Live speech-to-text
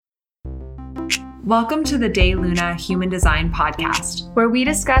Welcome to the De Luna Human Design Podcast, where we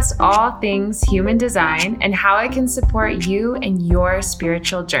discuss all things human design and how it can support you in your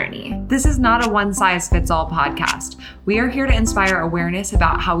spiritual journey. This is not a one-size-fits-all podcast. We are here to inspire awareness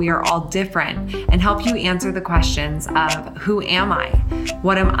about how we are all different and help you answer the questions of who am I?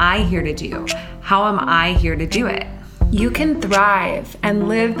 What am I here to do? How am I here to do it? You can thrive and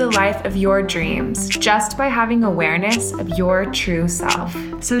live the life of your dreams just by having awareness of your true self.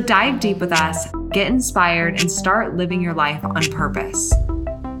 So dive deep with us, get inspired, and start living your life on purpose.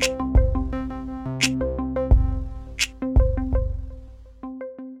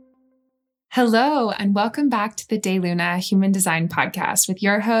 Hello, and welcome back to the De Luna Human Design Podcast with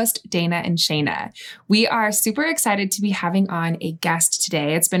your host, Dana and Shayna. We are super excited to be having on a guest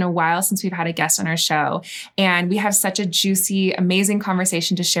today. It's been a while since we've had a guest on our show, and we have such a juicy, amazing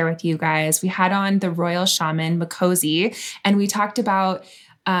conversation to share with you guys. We had on the Royal Shaman, Makosi, and we talked about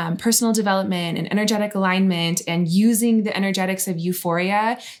personal development and energetic alignment and using the energetics of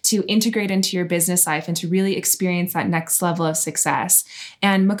euphoria to integrate into your business life and to really experience that next level of success.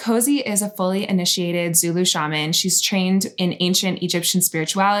 And Makosi is a fully initiated Zulu shaman. She's trained in ancient Egyptian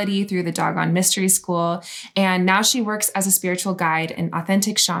spirituality through the Dogon Mystery School. And now she works as a spiritual guide and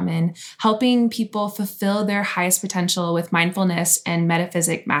authentic shaman, helping people fulfill their highest potential with mindfulness and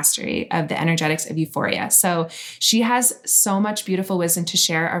metaphysic mastery of the energetics of euphoria. So she has so much beautiful wisdom to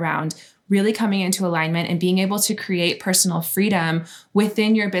share around really coming into alignment and being able to create personal freedom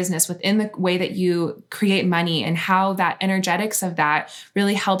within your business, within the way that you create money, and how that energetics of that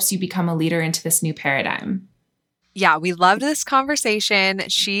really helps you become a leader into this new paradigm. Yeah, we loved this conversation.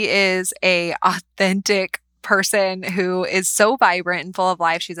 She is a authentic person who is so vibrant and full of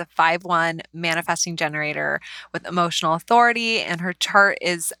life. She's a 5/1 manifesting generator with emotional authority, and her chart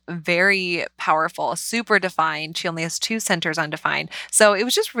is very powerful, super defined. She only has 2 centers undefined. So it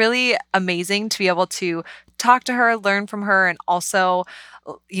was just really amazing to be able to talk to her, learn from her, and also,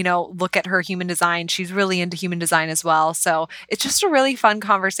 look at her human design. She's really into human design as well. So it's just a really fun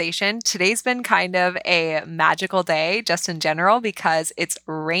conversation. Today's been kind of a magical day just in general because it's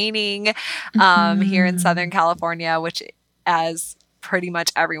raining here in Southern California, which, as pretty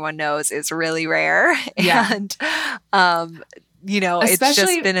much everyone knows, is really rare. Yeah. And, it's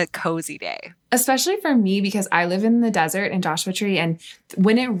just been a cozy day. Especially for me, because I live in the desert in Joshua Tree, and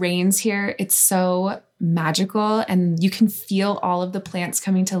when it rains here, it's so magical, and you can feel all of the plants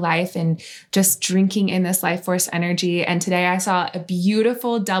coming to life and just drinking in this life force energy. And today I saw a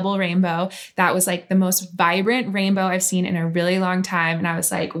beautiful double rainbow that was like the most vibrant rainbow I've seen in a really long time. And I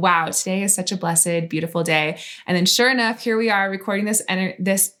was like, wow, today is such a blessed, beautiful day. And then sure enough, here we are recording this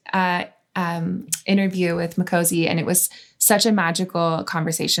interview with Makosi, and it was such a magical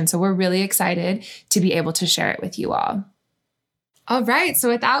conversation. So we're really excited to be able to share it with you all. All right. So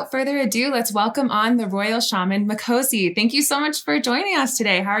without further ado, let's welcome on the Royal Shaman, Makosi. Thank you so much for joining us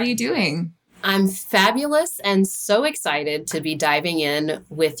today. How are you doing? I'm fabulous and so excited to be diving in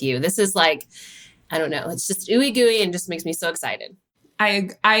with you. This is like, I don't know, it's just ooey gooey and just makes me so excited.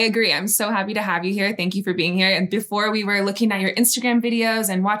 I agree. I'm so happy to have you here. Thank you for being here. And before, we were looking at your Instagram videos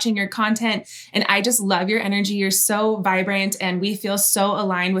and watching your content, and I just love your energy. You're so vibrant, and we feel so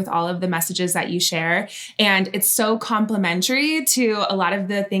aligned with all of the messages that you share. And it's so complementary to a lot of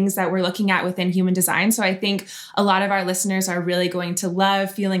the things that we're looking at within human design. So I think a lot of our listeners are really going to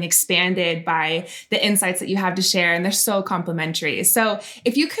love feeling expanded by the insights that you have to share. And they're so complementary. So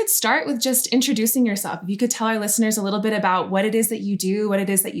if you could start with just introducing yourself, if you could tell our listeners a little bit about what it is that you do, what it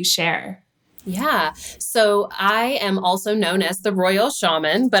is that you share. Yeah. So I am also known as the Royal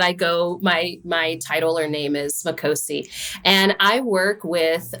Shaman, but my title or name is Makosi. And I work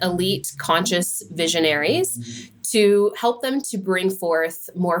with elite conscious visionaries to help them to bring forth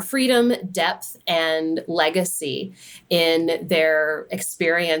more freedom, depth, and legacy in their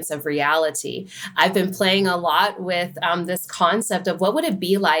experience of reality. I've been playing a lot with this concept of what would it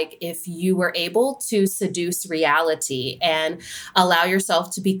be like if you were able to seduce reality and allow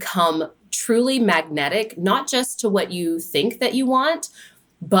yourself to become truly magnetic, not just to what you think that you want,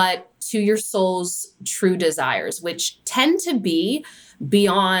 but to your soul's true desires, which tend to be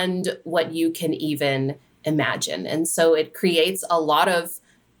beyond what you can even imagine. And so it creates a lot of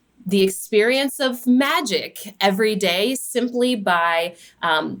the experience of magic every day simply by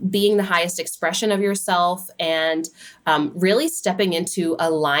being the highest expression of yourself and really stepping into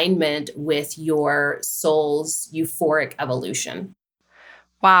alignment with your soul's euphoric evolution.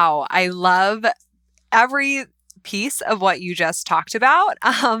 Wow. I love every piece of what you just talked about.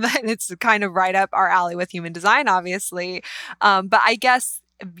 And it's kind of right up our alley with human design, obviously. But I guess,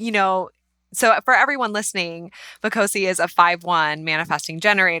 So for everyone listening, Makosi is a 5/1 manifesting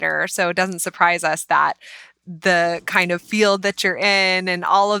generator. So it doesn't surprise us that the kind of field that you're in and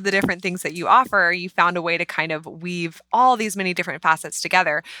all of the different things that you offer, you found a way to kind of weave all these many different facets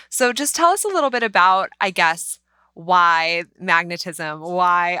together. So just tell us a little bit about, I guess, why magnetism,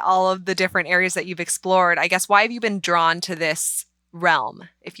 why all of the different areas that you've explored. I guess, why have you been drawn to this realm,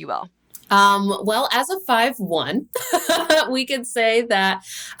 if you will? Well, as a 5/1, we could say that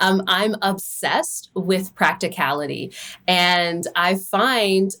I'm obsessed with practicality. And I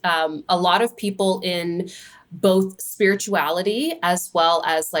find a lot of people in both spirituality as well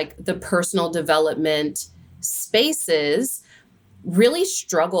as like the personal development spaces really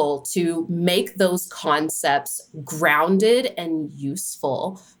struggle to make those concepts grounded and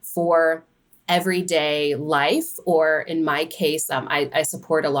useful for everyday life, or in my case, I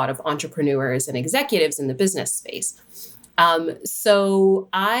support a lot of entrepreneurs and executives in the business space. So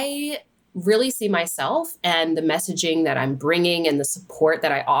I really see myself and the messaging that I'm bringing and the support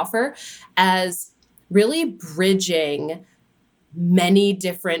that I offer as really bridging many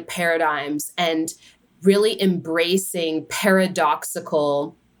different paradigms and really embracing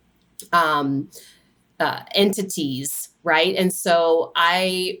paradoxical entities, right? And so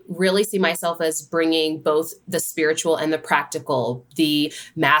I really see myself as bringing both the spiritual and the practical, the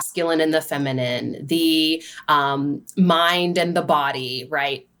masculine and the feminine, the mind and the body,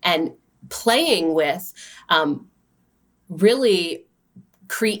 right? And playing with really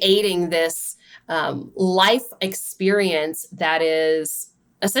creating this life experience that is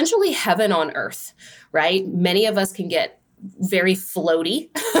essentially heaven on earth, right? Many of us can get very floaty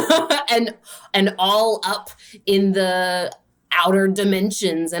and all up in the outer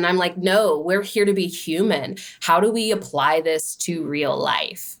dimensions. And I'm like, no, we're here to be human. How do we apply this to real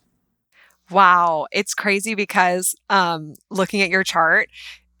life? Wow. It's crazy because looking at your chart,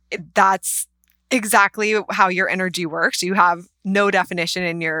 that's exactly how your energy works. You have no definition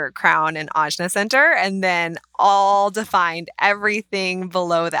in your crown and ajna center, and then all defined everything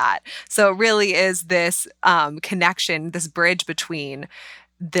below that. So it really is this connection, this bridge between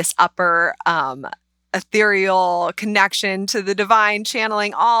this upper ethereal connection to the divine,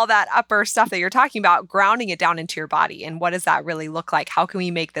 channeling all that upper stuff that you're talking about, grounding it down into your body. And what does that really look like? How can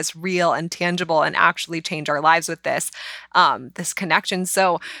we make this real and tangible and actually change our lives with this connection?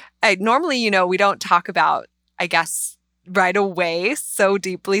 So normally, we don't talk about, I guess, right away so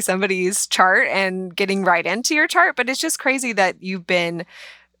deeply somebody's chart and getting right into your chart, but it's just crazy that you've been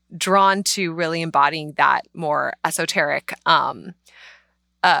drawn to really embodying that more esoteric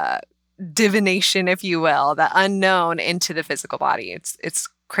divination, if you will, the unknown into the physical body. It's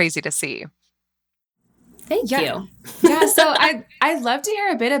crazy to see. Thank you. Yeah. So I'd love to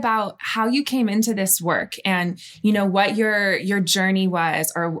hear a bit about how you came into this work and, what your journey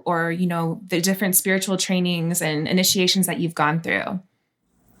was or, the different spiritual trainings and initiations that you've gone through.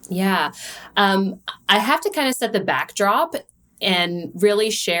 Yeah. I have to kind of set the backdrop and really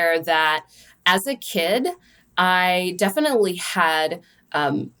share that as a kid, I definitely had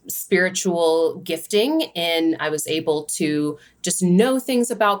spiritual gifting, and I was able to just know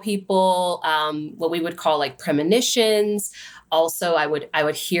things about people, what we would call like premonitions. Also, I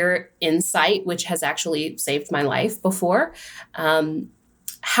would hear insight, which has actually saved my life before.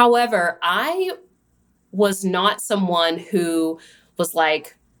 However, I was not someone who was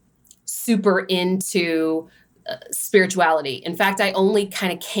like super into spirituality. In fact, I only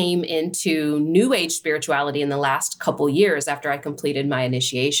kind of came into New Age spirituality in the last couple years after I completed my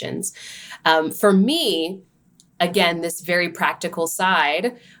initiations. For me, again, this very practical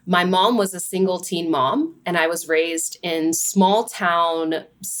side, my mom was a single teen mom, and I was raised in small town,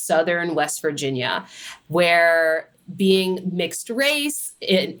 southern West Virginia, where being mixed race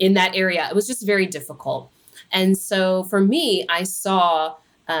in that area, it was just very difficult. And so for me, I saw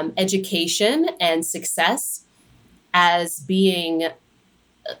education and success as being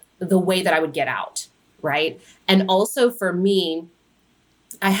the way that I would get out, right? And also for me,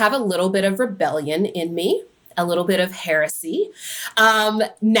 I have a little bit of rebellion in me, a little bit of heresy,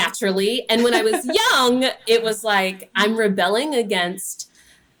 naturally. And when I was young, it was like, I'm rebelling against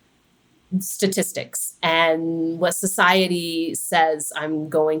statistics and what society says I'm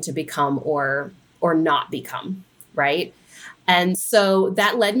going to become or not become, right? And so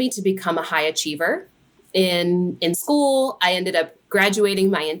that led me to become a high achiever. In school, I ended up graduating.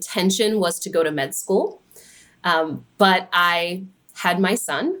 My intention was to go to med school, but I had my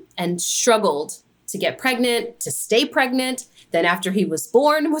son and struggled to get pregnant, to stay pregnant. Then after he was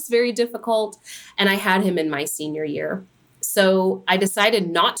born was very difficult, and I had him in my senior year. So I decided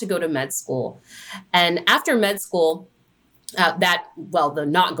not to go to med school. And after med school, the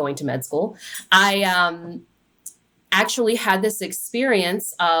not going to med school, I actually had this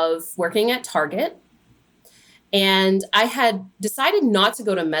experience of working at Target. And I had decided not to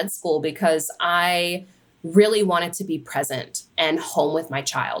go to med school because I really wanted to be present and home with my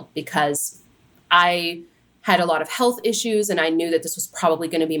child, because I had a lot of health issues and I knew that this was probably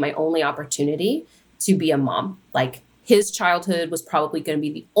going to be my only opportunity to be a mom. Like, his childhood was probably going to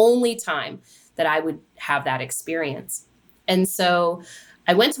be the only time that I would have that experience. And so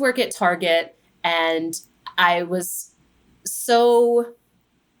I went to work at Target, and I was so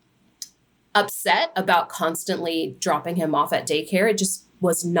upset about constantly dropping him off at daycare. It just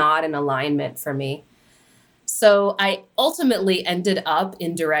was not in alignment for me. So I ultimately ended up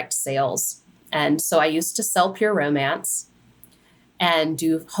in direct sales. And so I used to sell Pure Romance and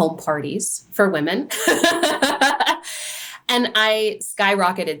do home parties for women. And I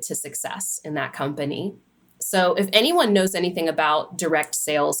skyrocketed to success in that company. So if anyone knows anything about direct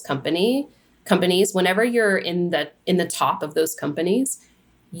sales companies, whenever you're in the top of those companies,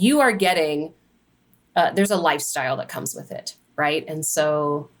 you are getting, there's a lifestyle that comes with it, right? And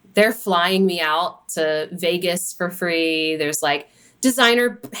so they're flying me out to Vegas for free. There's like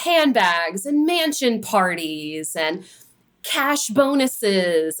designer handbags and mansion parties and cash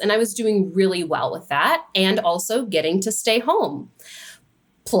bonuses. And I was doing really well with that, and also getting to stay home.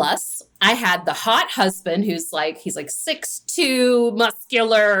 Plus, I had the hot husband he's like 6'2",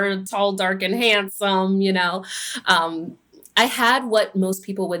 muscular, tall, dark, and handsome, you know. I had what most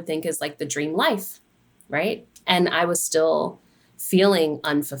people would think is like the dream life, right? And I was still feeling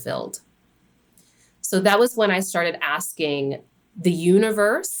unfulfilled. So that was when I started asking the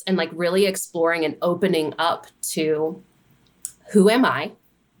universe and like really exploring and opening up to, who am I?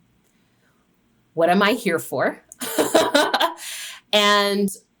 What am I here for? And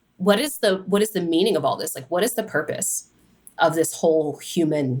what is the meaning of all this? Like, what is the purpose of this whole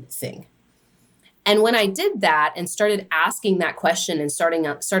human thing? And when I did that and started asking that question and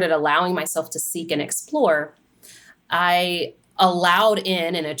started allowing myself to seek and explore, I allowed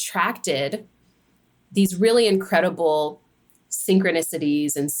in and attracted these really incredible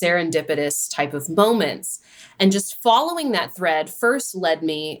synchronicities and serendipitous type of moments. And just following that thread first led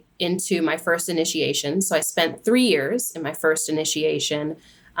me into my first initiation. So I spent 3 years in my first initiation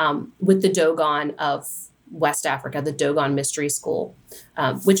with the Dogon of West Africa, the Dogon Mystery School,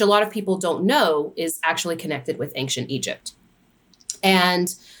 which a lot of people don't know is actually connected with ancient Egypt.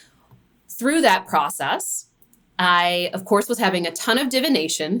 And through that process, I, of course, was having a ton of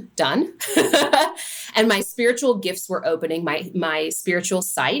divination done, and my spiritual gifts were opening. My spiritual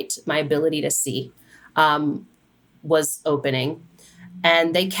sight, my ability to see, was opening.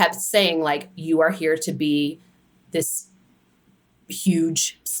 And they kept saying, like, you are here to be this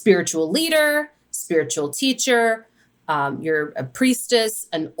huge spiritual leader, spiritual teacher. You're a priestess,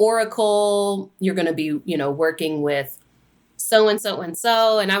 an oracle. You're going to be, working with so-and-so and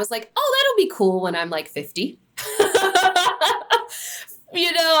so. And I was like, oh, that'll be cool when I'm like 50.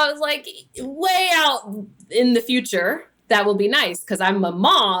 I was like, way out in the future, that will be nice because I'm a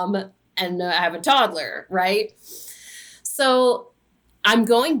mom and I have a toddler, right? So I'm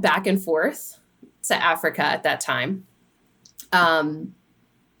going back and forth to Africa at that time,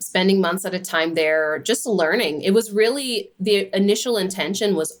 spending months at a time there, just learning. It was really, the initial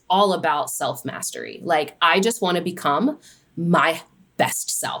intention was all about self-mastery. Like, I just want to become my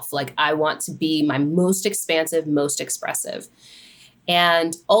best self. Like, I want to be my most expansive, most expressive.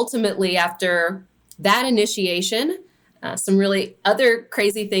 And ultimately, after that initiation, some really other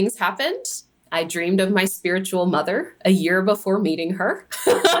crazy things happened. I dreamed of my spiritual mother a year before meeting her.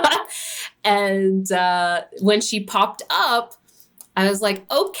 And when she popped up, I was like,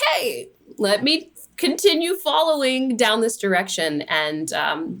 okay, let me continue following down this direction. And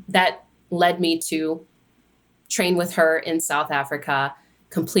that led me to train with her in South Africa,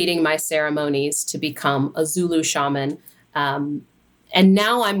 completing my ceremonies to become a Zulu shaman. And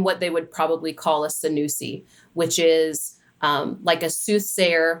now I'm what they would probably call a Sanusi, which is like a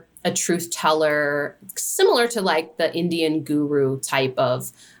soothsayer, a truth teller, similar to like the Indian guru type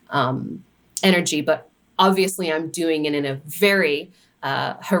of energy. But obviously I'm doing it in a very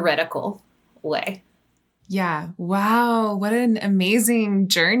heretical way. Yeah. Wow. What an amazing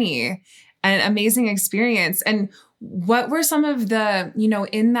journey and amazing experience. And what were some of the,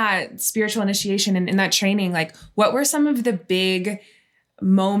 in that spiritual initiation and in that training, like what were some of the big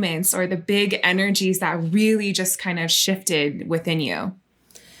moments or the big energies that really just kind of shifted within you?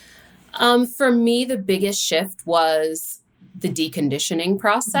 For me, the biggest shift was the deconditioning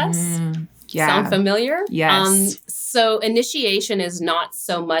process. Yeah. Sound familiar? Yes. So initiation is not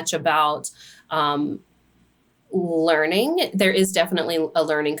so much about learning. There is definitely a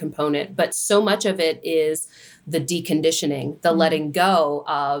learning component, but so much of it is the deconditioning, the letting go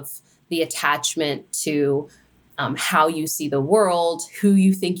of the attachment to how you see the world, who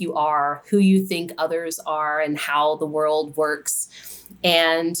you think you are, who you think others are, and how the world works.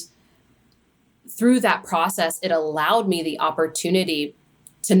 And through that process, it allowed me the opportunity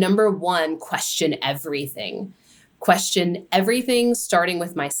to, number one, question everything, starting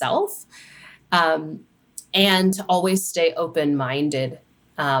with myself, and always stay open-minded.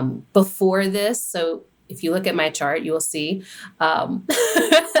 Before this, so if you look at my chart, you will see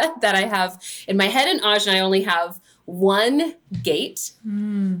that I have, in my head in Ajna, I only have one gate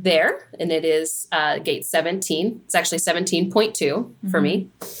there, and it is gate 17. It's actually 17.2 for me.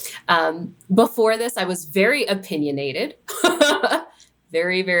 Before this, I was very opinionated,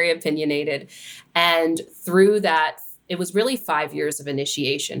 very, very opinionated. And through that, it was really 5 years of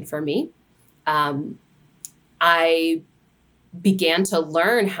initiation for me. I began to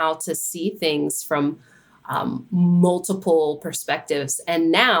learn how to see things from multiple perspectives.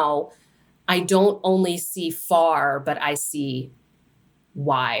 And now I don't only see far, but I see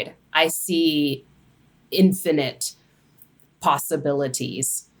wide. I see infinite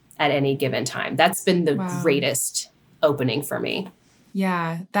possibilities at any given time. That's been the greatest opening for me.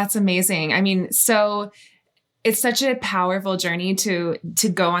 Yeah, that's amazing. I mean, so it's such a powerful journey to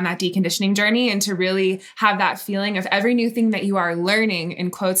go on that deconditioning journey and to really have that feeling of every new thing that you are learning, in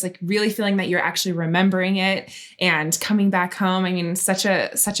quotes, like really feeling that you're actually remembering it and coming back home. I mean, such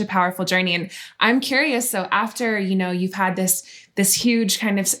a powerful journey. And I'm curious. So after, you've had this huge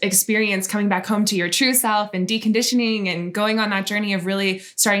kind of experience coming back home to your true self and deconditioning and going on that journey of really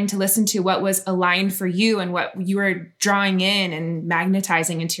starting to listen to what was aligned for you and what you were drawing in and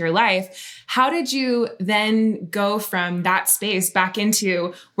magnetizing into your life. How did you then go from that space back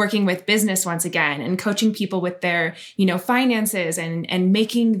into working with business once again and coaching people with their, finances and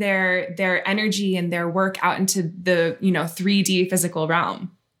making their energy and their work out into the, 3D physical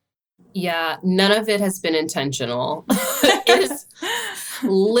realm? Yeah, none of it has been intentional. It's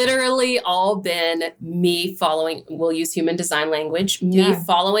literally all been me following, we'll use human design language, me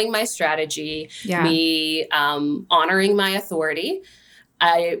following my strategy, me honoring my authority.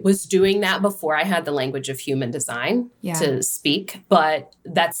 I was doing that before I had the language of human design to speak, but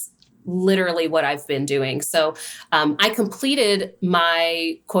that's literally what I've been doing. So I completed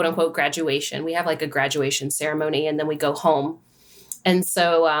my quote unquote graduation. We have like a graduation ceremony and then we go home. And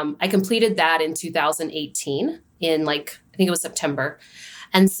so I completed that in 2018 in I think it was September.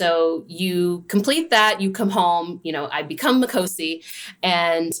 And so you complete that, you come home, I become Makosi,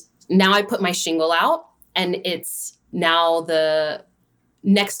 and now I put my shingle out, and it's now the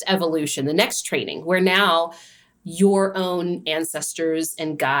next evolution, the next training, where now your own ancestors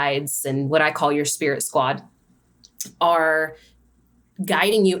and guides and what I call your spirit squad are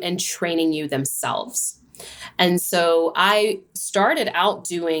guiding you and training you themselves. And so I started out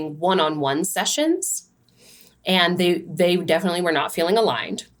doing one-on-one sessions, and they definitely were not feeling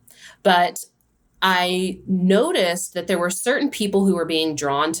aligned. But I noticed that there were certain people who were being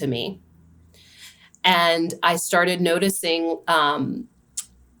drawn to me. And I started noticing,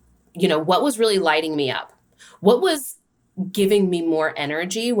 what was really lighting me up, what was giving me more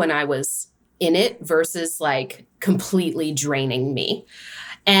energy when I was in it versus completely draining me.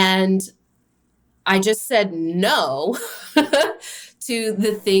 And I just said no to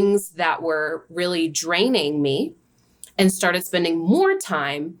the things that were really draining me and started spending more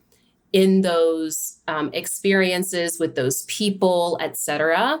time in those experiences with those people, et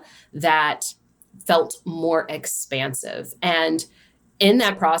cetera, that felt more expansive. And in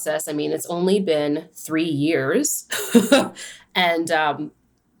that process, I mean, it's only been 3 years and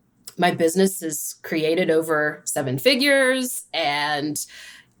my business is created over 7 figures. And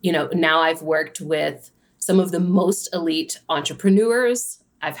now I've worked with some of the most elite entrepreneurs.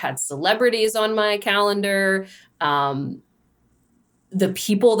 I've had celebrities on my calendar. The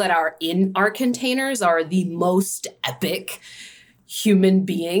people that are in our containers are the most epic human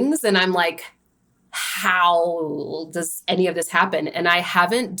beings. And I'm like, how does any of this happen? And I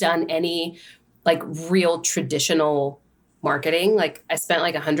haven't done any real traditional marketing. I spent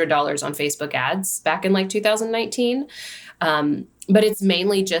 $100 on Facebook ads back in 2019. But it's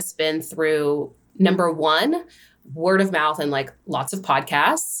mainly just been through, number one, word of mouth and lots of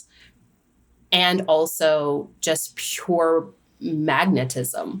podcasts, and also just pure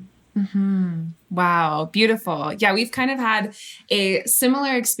magnetism. Mm-hmm. Wow. Beautiful. Yeah. We've kind of had a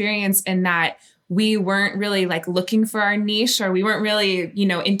similar experience in that we weren't really like looking for our niche, or we weren't really,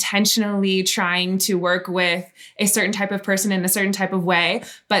 intentionally trying to work with a certain type of person in a certain type of way.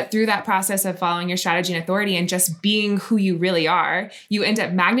 But through that process of following your strategy and authority and just being who you really are, you end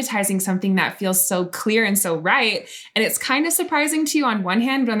up magnetizing something that feels so clear and so right. And it's kind of surprising to you on one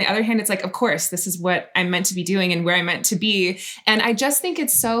hand, but on the other hand, it's like, of course, this is what I'm meant to be doing and where I'm meant to be. And I just think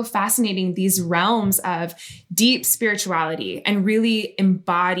it's so fascinating, these realms of deep spirituality and really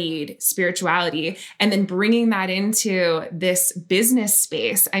embodied spirituality, and then bringing that into this business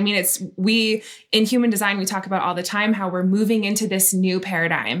space. I mean, we in human design, we talk about all the time how we're moving into this new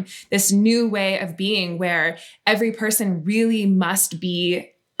paradigm, this new way of being where every person really must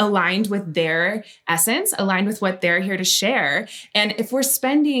be aligned with their essence, aligned with what they're here to share. And if we're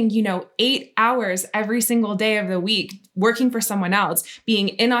spending, 8 hours every single day of the week working for someone else,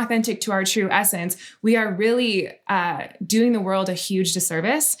 being inauthentic to our true essence, we are really doing the world a huge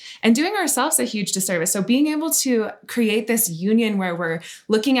disservice and doing ourselves a huge disservice. So being able to create this union where we're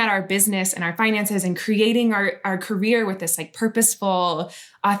looking at our business and our finances and creating our career with this like purposeful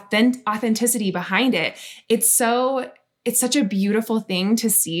authenticity behind it, it's such a beautiful thing to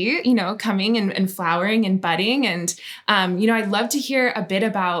see, coming and flowering and budding. And, I'd love to hear a bit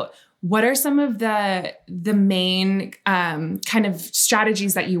about what are some of the main kind of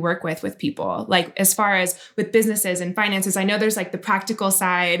strategies that you work with people, like as far as with businesses and finances. I know there's like the practical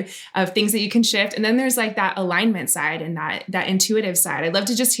side of things that you can shift. And then there's like that alignment side and that intuitive side. I'd love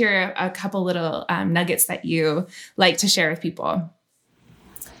to just hear a couple little nuggets that you like to share with people.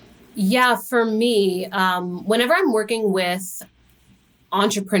 Yeah, for me, whenever I'm working with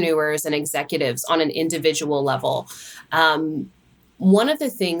entrepreneurs and executives on an individual level, one of the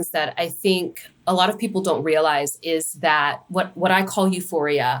things that I think a lot of people don't realize is that what I call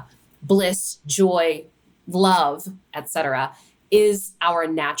euphoria, bliss, joy, love, etc., is our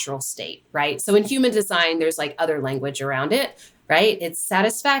natural state, right? So in human design, there's like other language around it, right? It's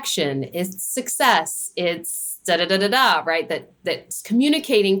satisfaction, it's success, it's right? That's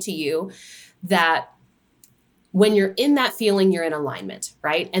communicating to you that when you're in that feeling, you're in alignment,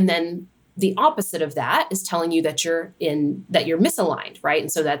 right? And then the opposite of that is telling you that you're misaligned, right?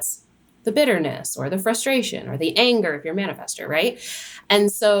 And so that's the bitterness or the frustration or the anger if you're a manifestor, right?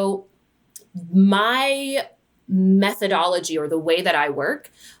 And so my methodology or the way that I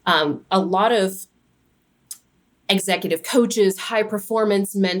work, a lot of executive coaches, high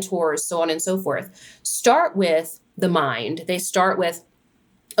performance mentors, so on and so forth, start with the mind. They start with,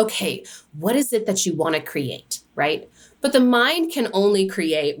 okay, what is it that you want to create, right? But the mind can only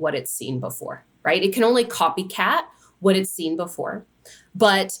create what it's seen before, right? It can only copycat what it's seen before.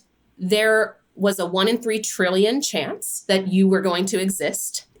 But there was a 1 in 3 trillion chance that you were going to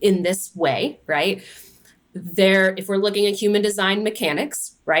exist in this way, right? If we're looking at human design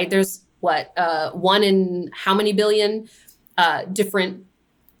mechanics, right? There's 1 in how many billion different,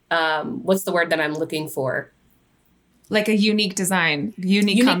 what's the word that I'm looking for? Like a unique design,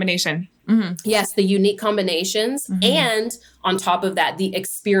 unique combination. Mm-hmm. Yes, the unique combinations. Mm-hmm. And on top of that, the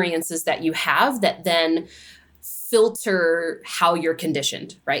experiences that you have that then filter how you're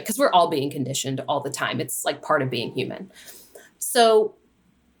conditioned, right? Because we're all being conditioned all the time. It's like part of being human. So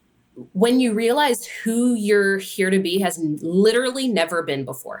when you realize who you're here to be has literally never been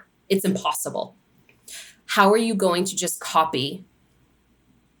before, it's impossible. How are you going to just copy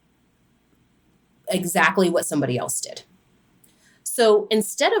exactly what somebody else did? So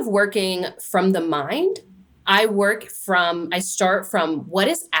instead of working from the mind, I start from what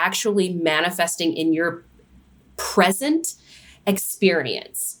is actually manifesting in your present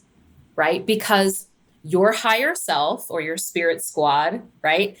experience, right? Because your higher self or your spirit squad,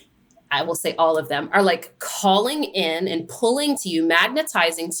 right? I will say all of them are like calling in and pulling to you,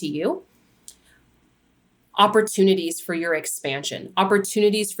 magnetizing to you opportunities for your expansion,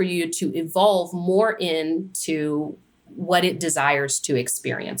 opportunities for you to evolve more into what it desires to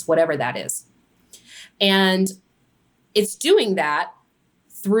experience, whatever that is. And it's doing that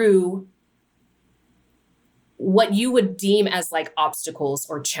through what you would deem as like obstacles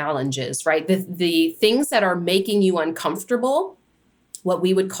or challenges, right? The things that are making you uncomfortable, what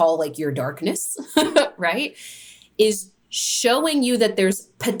we would call like your darkness, right? Is showing you that there's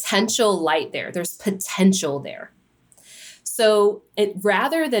potential light there. There's potential there. So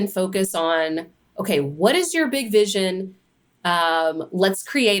rather than focus on, okay, what is your big vision? Let's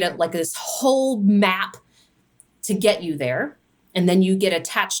create this whole map to get you there. And then you get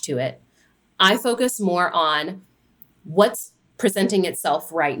attached to it. I focus more on what's presenting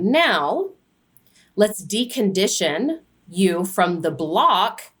itself right now. Let's decondition you from the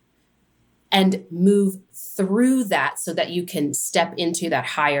block and move through that so that you can step into that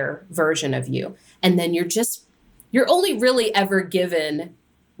higher version of you. And then you're only really ever given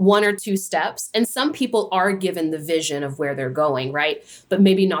 1 or 2 steps. And some people are given the vision of where they're going, right? But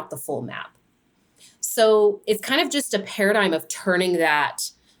maybe not the full map. So it's kind of just a paradigm of turning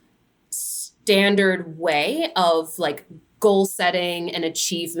that standard way of like goal setting and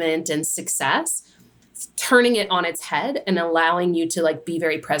achievement and success, turning it on its head and allowing you to like be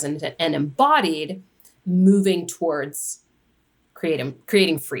very present and embodied, moving towards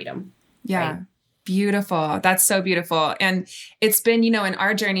creating freedom. Yeah. Right? Beautiful. That's so beautiful. And it's been, in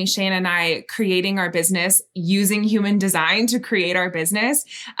our journey, Shane and I creating our business using human design to create our business.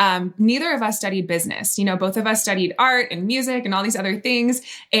 Neither of us studied business. Both of us studied art and music and all these other things.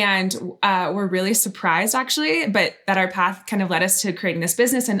 And we're really surprised actually, but that our path kind of led us to creating this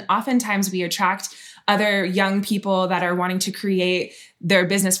business. And oftentimes we attract other young people that are wanting to create their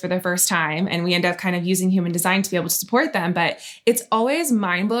business for the first time. And we end up kind of using human design to be able to support them. But it's always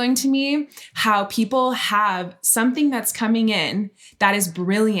mind-blowing to me how people have something that's coming in that is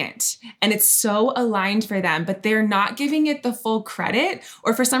brilliant and it's so aligned for them, but they're not giving it the full credit,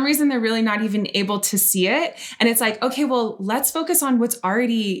 or for some reason, they're really not even able to see it. And it's like, okay, well, let's focus on what's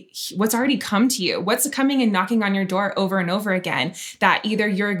already come to you, what's coming and knocking on your door over and over again that either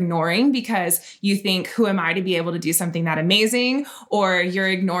you're ignoring because you think, who am I to be able to do something that amazing? Or you're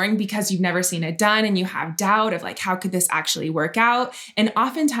ignoring because you've never seen it done and you have doubt of like, how could this actually work out? And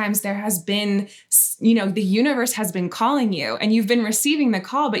oftentimes there has been, the universe has been calling you and you've been receiving the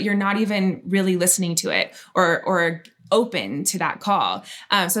call, but you're not even really listening to it or open to that call.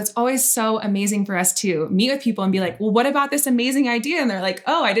 So it's always so amazing for us to meet with people and be like, well, what about this amazing idea? And they're like,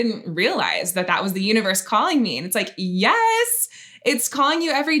 oh, I didn't realize that was the universe calling me. And it's like, yes, it's calling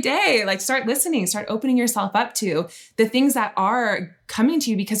you every day. Like start listening, start opening yourself up to the things that are coming to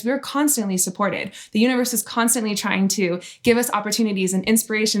you because we're constantly supported. The universe is constantly trying to give us opportunities and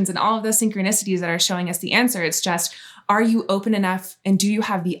inspirations and all of those synchronicities that are showing us the answer. It's just, are you open enough and do you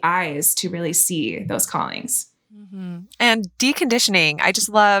have the eyes to really see those callings? Mm-hmm. And deconditioning, I just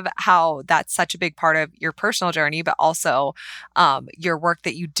love how that's such a big part of your personal journey, but also your work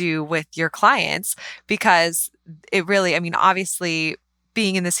that you do with your clients, because it really, obviously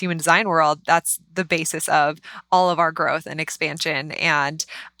being in this human design world, that's the basis of all of our growth and expansion and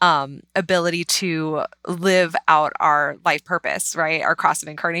ability to live out our life purpose, right? Our cross of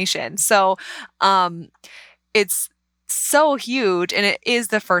incarnation. So it's so huge and it is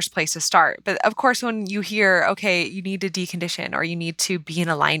the first place to start. But of course, when you hear, okay, you need to decondition or you need to be in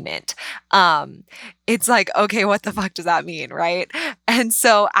alignment, it's like, okay, what the fuck does that mean? Right. And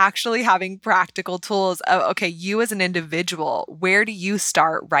so actually having practical tools of, okay, you as an individual, where do you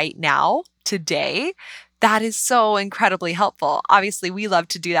start right now today? That is so incredibly helpful. Obviously, we love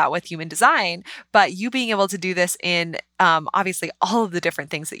to do that with human design, but you being able to do this in obviously all of the different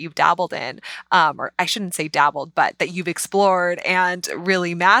things that you've dabbled in, or I shouldn't say dabbled, but that you've explored and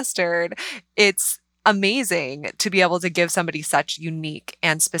really mastered, it's amazing to be able to give somebody such unique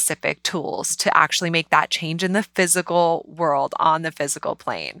and specific tools to actually make that change in the physical world on the physical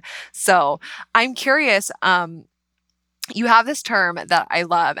plane. So I'm curious, you have this term that I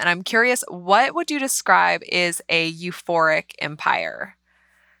love, and I'm curious, what would you describe is a euphoric empire?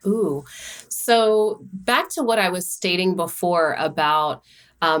 Ooh, so back to what I was stating before about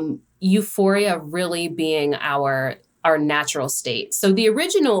euphoria really being our natural state. So the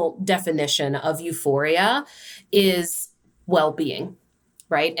original definition of euphoria is well-being,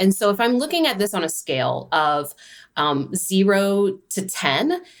 right? And so if I'm looking at this on a scale of 0 to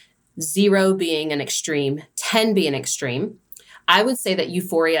 10, 0 being an extreme, 10 being extreme, I would say that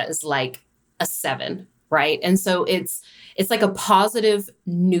euphoria is like a 7, right? And so it's like a positive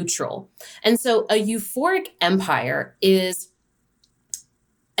neutral. And so a euphoric empire is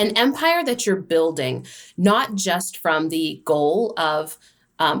an empire that you're building, not just from the goal of,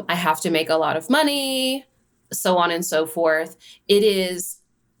 I have to make a lot of money, so on and so forth. It is,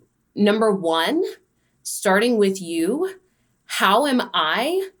 number one, starting with you. How am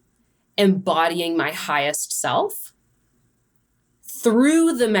I embodying my highest self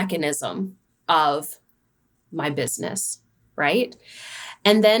through the mechanism of my business, right?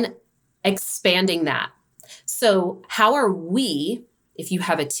 And then expanding that. So how are we, if you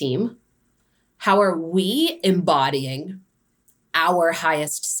have a team, how are we embodying our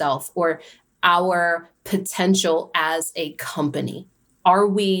highest self or our potential as a company? Are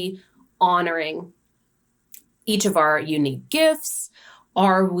we honoring each of our unique gifts?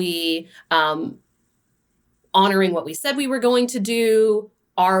 Are we honoring what we said we were going to do?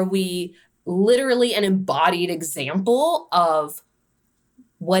 Are we literally an embodied example of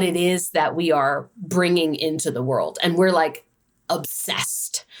what it is that we are bringing into the world. And we're like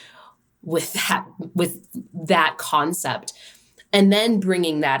obsessed with that concept, and then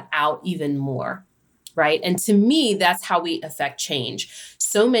bringing that out even more, right? And to me, that's how we affect change.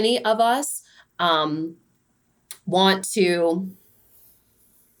 So many of us want to,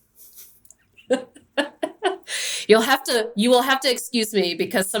 you will have to excuse me,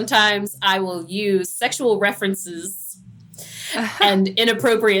 because sometimes I will use sexual references and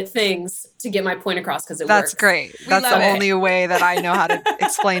inappropriate things to get my point across, because That's works. great. That's the only way that I know how to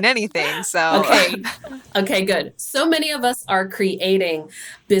explain anything. So Okay, good. So many of us are creating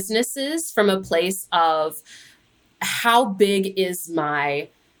businesses from a place of how big is my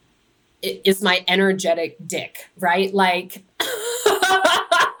energetic dick, right? Like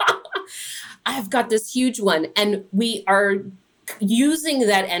I've got this huge one, and we are using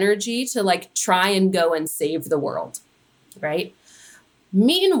that energy to like try and go and save the world, right?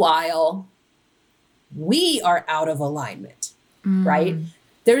 Meanwhile, we are out of alignment, right?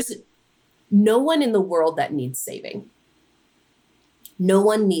 There's no one in the world that needs saving. No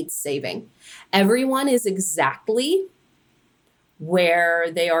one needs saving. Everyone is exactly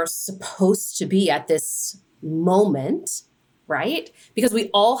where they are supposed to be at this moment, right? Because we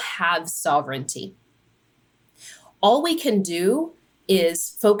all have sovereignty. All we can do is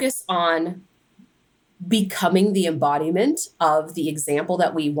focus on becoming the embodiment of the example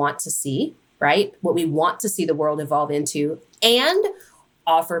that we want to see, right? What we want to see the world evolve into, and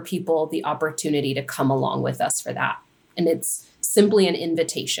offer people the opportunity to come along with us for that. And it's simply an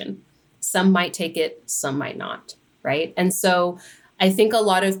invitation. Some might take it, some might not, right? And so I think a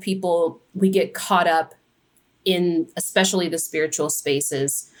lot of people, we get caught up in, especially the spiritual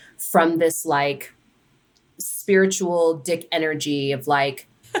spaces, from this like spiritual dick energy of like,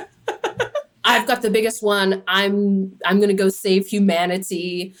 I've got the biggest one, I'm going to go save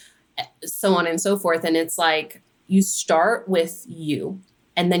humanity, so on and so forth. And it's like, you start with you,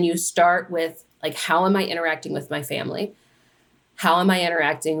 and then you start with like, how am I interacting with my family? How am I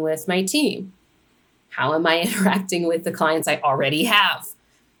interacting with my team? How am I interacting with the clients I already have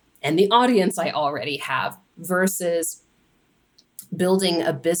and the audience I already have, versus building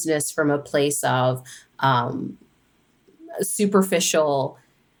a business from a place of superficial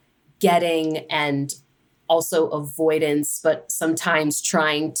getting and also avoidance, but sometimes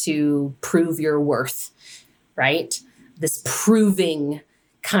trying to prove your worth, right? This proving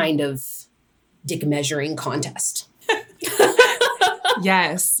kind of dick measuring contest.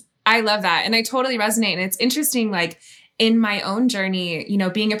 Yes, I love that. And I totally resonate. And it's interesting, like in my own journey, you know,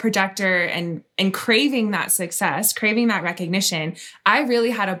 being a projector and craving that success, craving that recognition, I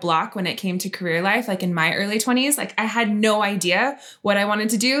really had a block when it came to career life. Like in my early 20s, like I had no idea what I wanted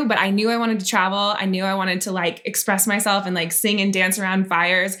to do, but I knew I wanted to travel. I knew I wanted to like express myself and like sing and dance around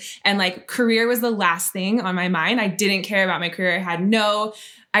fires. And like career was the last thing on my mind. I didn't care about my career.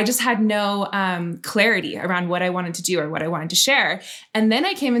 I just had no clarity around what I wanted to do or what I wanted to share. And then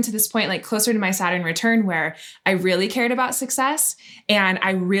I came into this point, like closer to my Saturn return, where I really cared about success and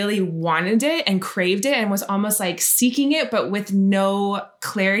I really wanted it and craved it and was almost like seeking it, but with no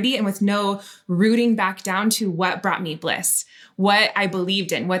clarity and with no rooting back down to what brought me bliss, what I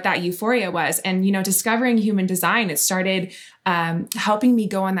believed in, what that euphoria was. And, you know, discovering human design, it started helping me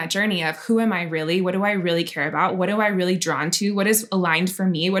go on that journey of who am I really? What do I really care about? What do I really drawn to? What is aligned for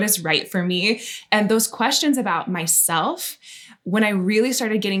me? What is right for me? And those questions about myself, when I really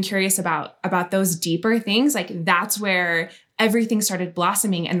started getting curious about those deeper things, like that's where everything started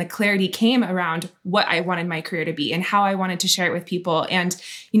blossoming and the clarity came around what I wanted my career to be and how I wanted to share it with people. And,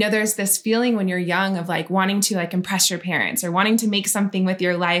 you know, there's this feeling when you're young of like wanting to like impress your parents or wanting to make something with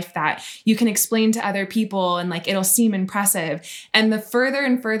your life that you can explain to other people and like it'll seem impressive. And the further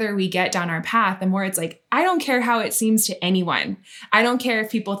and further we get down our path, the more it's like, I don't care how it seems to anyone. I don't care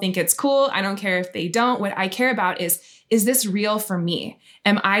if people think it's cool. I don't care if they don't. What I care about is this real for me?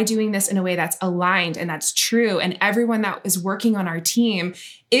 Am I doing this in a way that's aligned and that's true? And everyone that is working on our team,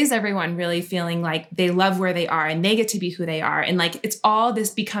 is everyone really feeling like they love where they are and they get to be who they are? And like, it's all this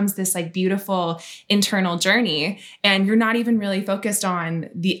becomes this like beautiful internal journey. And you're not even really focused on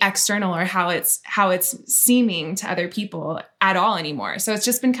the external or how it's seeming to other people at all anymore. So it's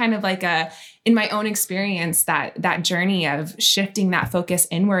just been kind of like in my own experience, that journey of shifting that focus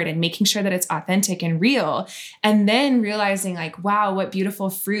inward and making sure that it's authentic and real. And then realizing like, wow, what beautiful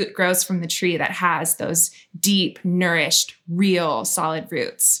fruit grows from the tree that has those deep, nourished, real, solid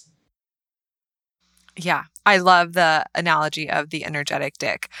roots. Yeah. I love the analogy of the energetic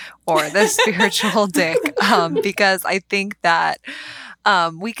dick or the spiritual dick, because I think that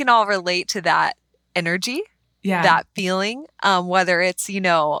we can all relate to that energy that feeling, whether it's,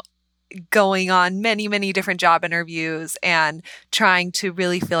 going on many, many different job interviews and trying to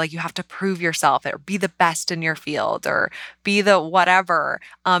really feel like you have to prove yourself or be the best in your field or be the whatever.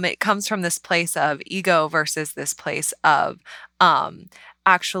 It comes from this place of ego versus this place of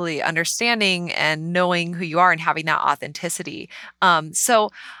actually understanding and knowing who you are and having that authenticity. So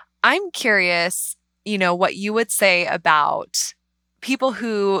I'm curious, what you would say about people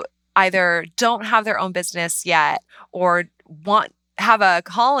who either don't have their own business yet or have a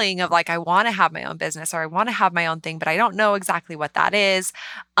calling of like, I want to have my own business or I want to have my own thing, but I don't know exactly what that is.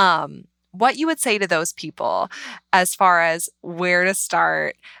 What you would say to those people as far as where to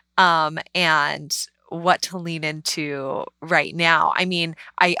start and what to lean into right now. I mean,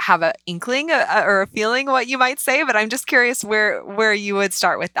 I have an inkling or a feeling what you might say, but I'm just curious where you would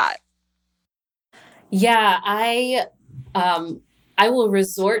start with that. Yeah, I will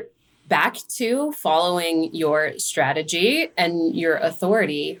resort back to following your strategy and your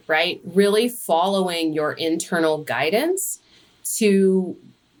authority, right? Really following your internal guidance to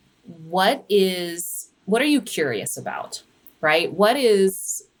what are you curious about, right? What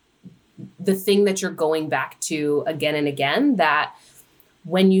is the thing that you're going back to again and again that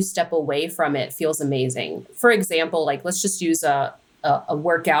when you step away from it feels amazing? For example, like let's just use a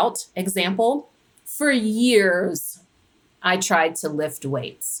workout example. For years, I tried to lift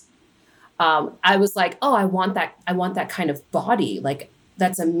weights. I was like, oh, I want that kind of body. Like,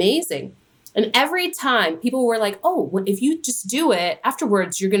 that's amazing. And every time people were like, oh, well, if you just do it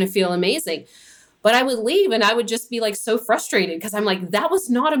afterwards, you're going to feel amazing. But I would leave and I would just be like so frustrated because I'm like, that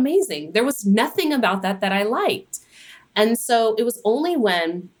was not amazing. There was nothing about that I liked. And so it was only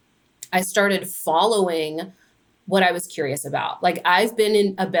when I started following what I was curious about. Like I've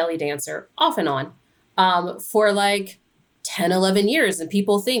been a belly dancer off and on for like 10, 11 years. And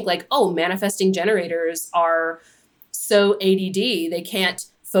people think like, oh, manifesting generators are so ADD. They can't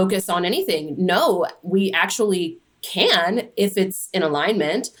focus on anything. No, we actually can if it's in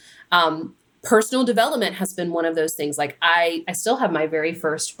alignment. Personal development has been one of those things. Like I still have my very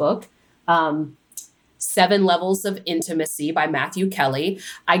first book, 7 Levels of Intimacy by Matthew Kelly.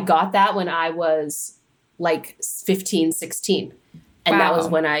 I got that when I was like 15, 16. And that was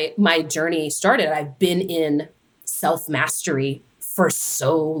when my journey started. I've been in self-mastery for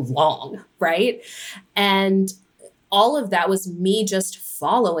so long, right? And all of that was me just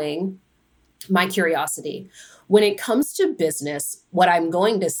following my curiosity. When it comes to business, what I'm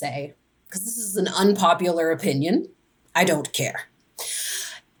going to say, because this is an unpopular opinion, I don't care.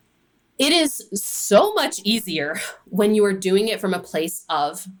 It is so much easier when you are doing it from a place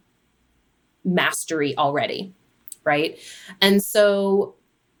of mastery already, right? And so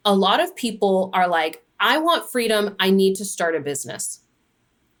a lot of people are like, I want freedom. I need to start a business.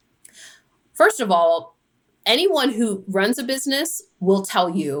 First of all, anyone who runs a business will tell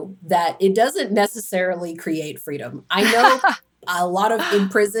you that it doesn't necessarily create freedom. I know a lot of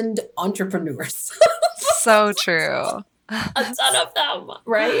imprisoned entrepreneurs. So true. A ton of them,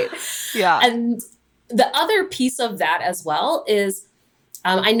 right? Yeah. And the other piece of that as well is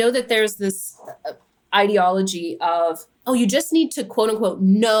I know that there's this ideology of, oh, you just need to quote unquote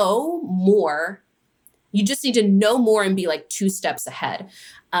know more. You just need to know more and be like 2 steps ahead.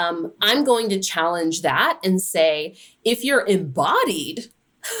 I'm going to challenge that and say, if you're embodied,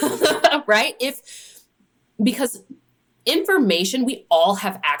 right? Because information, we all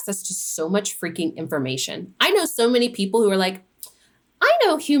have access to so much freaking information. I know so many people who are like, I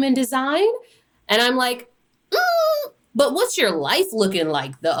know human design. And I'm like, but what's your life looking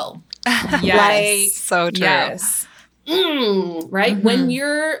like though? Yes. So true. Yes. Right? Mm-hmm. When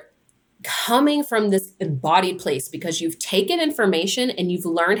you're coming from this embodied place because you've taken information and you've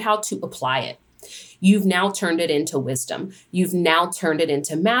learned how to apply it. You've now turned it into wisdom. You've now turned it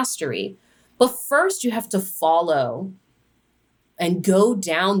into mastery. But first you have to follow and go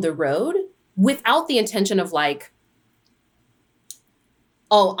down the road without the intention of like,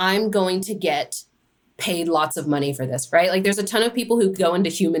 oh, I'm going to get paid lots of money for this, right? Like there's a ton of people who go into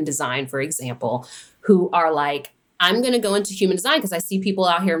human design, for example, who are like, I'm going to go into human design because I see people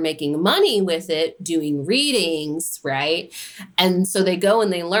out here making money with it, doing readings, right? And so they go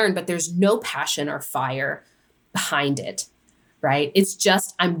and they learn, but there's no passion or fire behind it, right? It's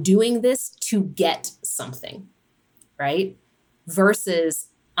just, I'm doing this to get something, right? Versus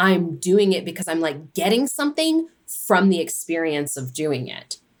I'm doing it because I'm like getting something from the experience of doing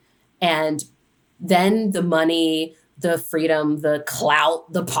it. And then the money, the freedom, the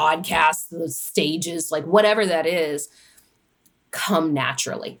clout, the podcast, the stages, like whatever that is, come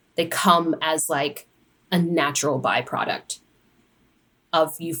naturally. They come as like a natural byproduct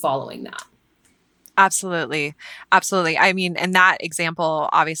of you following that. Absolutely. Absolutely. I mean, and that example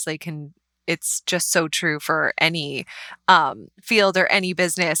obviously it's just so true for any field or any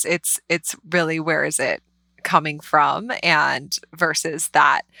business. It's really, where is it coming from, and versus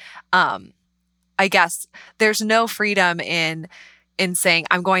that. I guess there's no freedom in saying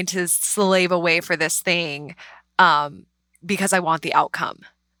I'm going to slave away for this thing because I want the outcome,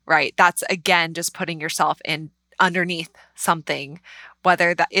 right? That's again just putting yourself in underneath something,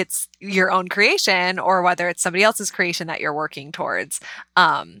 whether that it's your own creation or whether it's somebody else's creation that you're working towards.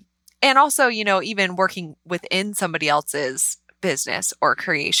 And also, even working within somebody else's business or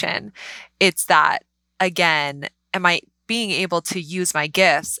creation, it's that, again, am I being able to use my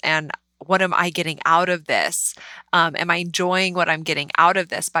gifts, and what am I getting out of this? Am I enjoying what I'm getting out of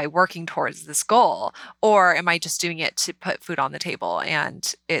this by working towards this goal? Or am I just doing it to put food on the table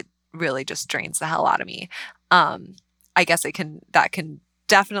and it really just drains the hell out of me? I guess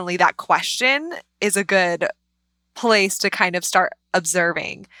that question is a good place to kind of start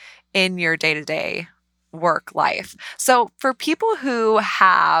observing in your day-to-day work life. So for people who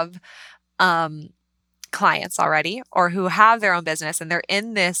have clients already, or who have their own business and they're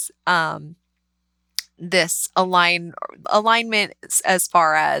in this alignment as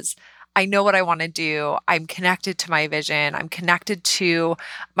far as, I know what I want to do, I'm connected to my vision, I'm connected to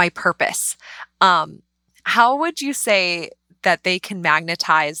my purpose. How would you say that they can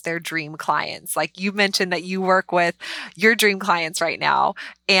magnetize their dream clients? Like you mentioned that you work with your dream clients right now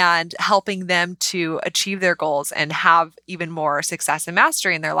and helping them to achieve their goals and have even more success and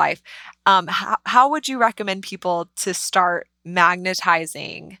mastery in their life. How would you recommend people to start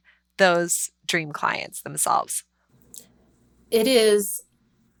magnetizing those dream clients themselves? It is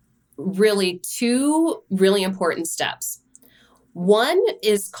really two really important steps. One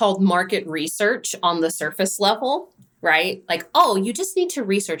is called market research on the surface level, right? Like, oh, you just need to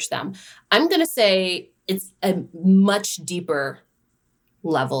research them. I'm going to say it's a much deeper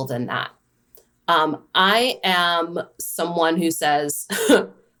level than that. I am someone who says,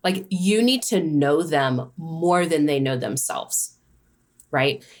 like, you need to know them more than they know themselves,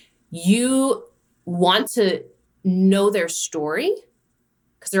 right? You want to know their story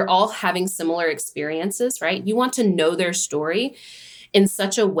because they're all having similar experiences, right? You want to know their story in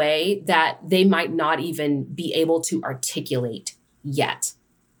such a way that they might not even be able to articulate yet.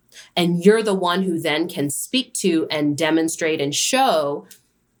 And you're the one who then can speak to and demonstrate and show,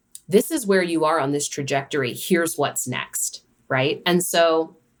 this is where you are on this trajectory. Here's what's next, right? And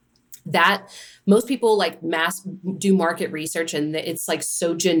so that most people like do market research and it's like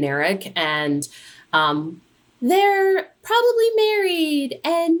so generic and they're probably married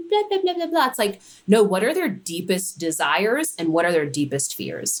and blah, blah, blah, blah, blah. It's like, no, what are their deepest desires and what are their deepest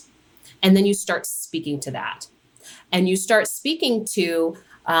fears? And then you start speaking to that. And you start speaking to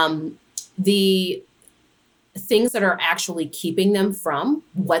the things that are actually keeping them from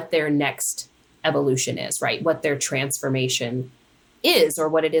what their next evolution is, right? What their transformation is, or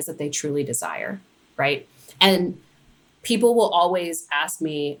what it is that they truly desire, right? And people will always ask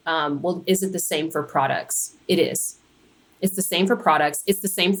me, well, is it the same for products? It is. It's the same for products. It's the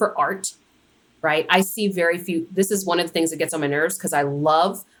same for art, right? I see very few. This is one of the things that gets on my nerves because I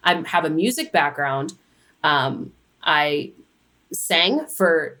have a music background. I sang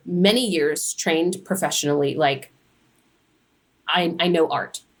for many years, trained professionally. Like I know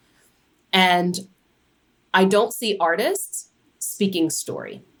art. And I don't see artists speaking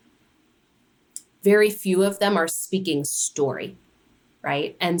story. Very few of them are speaking story,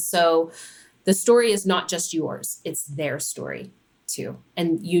 right? And so the story is not just yours, it's their story too.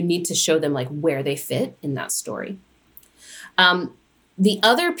 And you need to show them like where they fit in that story. The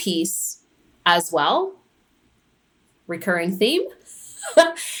other piece as well, recurring theme,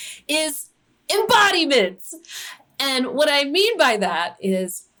 is embodiments. And what I mean by that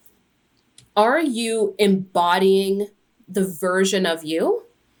is, are you embodying the version of you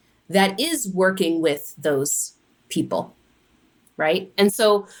that is working with those people, right? And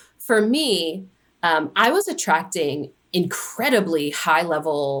so for me, I was attracting incredibly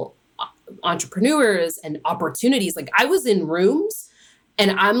high-level entrepreneurs and opportunities. Like I was in rooms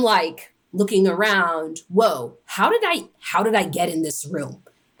and I'm like looking around, whoa, how did I get in this room?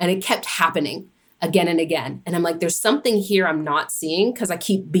 And it kept happening again and again. And I'm like, there's something here I'm not seeing because I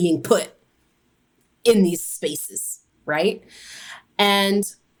keep being put in these spaces, right?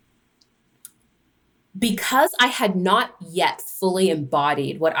 And because I had not yet fully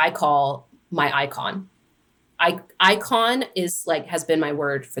embodied what I call my icon. Icon is like, has been my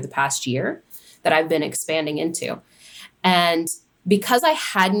word for the past year that I've been expanding into. And because I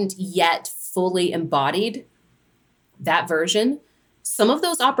hadn't yet fully embodied that version, some of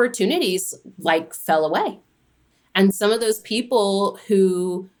those opportunities like fell away. And some of those people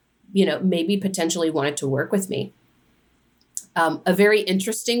who, maybe potentially wanted to work with me. A very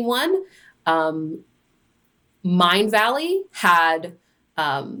interesting one, Mindvalley had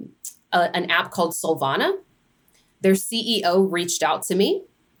an app called Solvana. Their CEO reached out to me.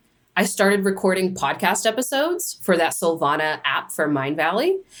 I started recording podcast episodes for that Solvana app for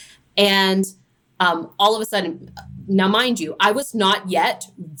Mindvalley. And all of a sudden, now mind you, I was not yet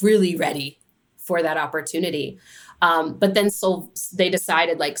really ready for that opportunity. But then they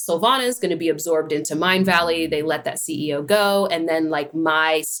decided like Solvana is going to be absorbed into Mindvalley. They let that CEO go. And then like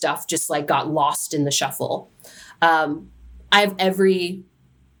my stuff just like got lost in the shuffle. I'm pretty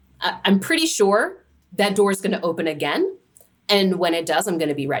sure that door is going to open again. And when it does, I'm going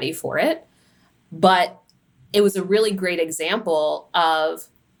to be ready for it. But it was a really great example of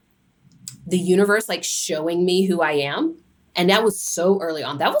the universe like showing me who I am. And that was so early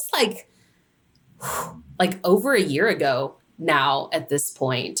on. That was like over a year ago now at this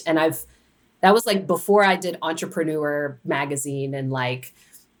point. And that was like before I did Entrepreneur Magazine and like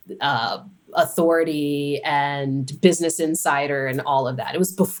Authority and Business Insider and all of that. It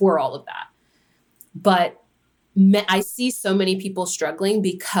was before all of that. But I see so many people struggling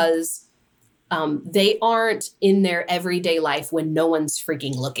because they aren't in their everyday life when no one's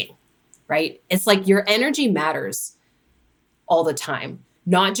freaking looking, right? It's like your energy matters all the time,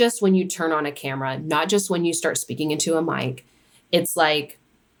 not just when you turn on a camera, not just when you start speaking into a mic. It's like,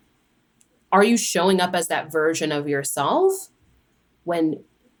 are you showing up as that version of yourself when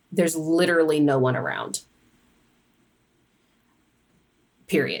there's literally no one around?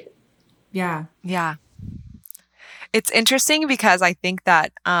 Period. Yeah. Yeah. It's interesting because I think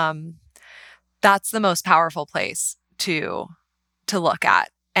that that's the most powerful place to look at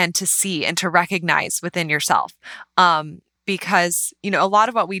and to see and to recognize within yourself. Because, a lot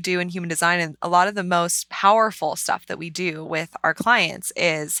of what we do in human design and a lot of the most powerful stuff that we do with our clients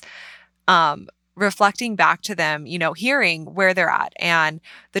is reflecting back to them, hearing where they're at and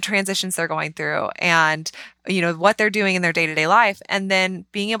the transitions they're going through and, what they're doing in their day-to-day life. And then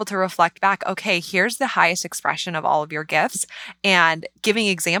being able to reflect back, okay, here's the highest expression of all of your gifts, and giving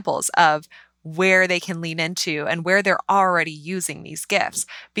examples of where they can lean into and where they're already using these gifts,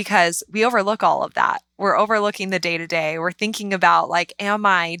 because we overlook all of that. We're overlooking the day-to-day. We're thinking about like, am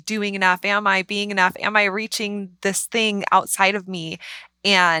I doing enough? Am I being enough? Am I reaching this thing outside of me?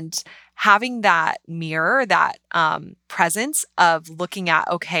 And having that mirror, that presence of looking at,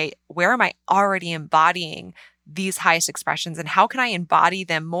 okay, where am I already embodying these highest expressions, and how can I embody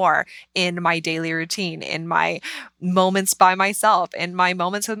them more in my daily routine, in my moments by myself, in my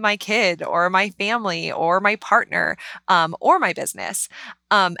moments with my kid or my family or my partner, or my business.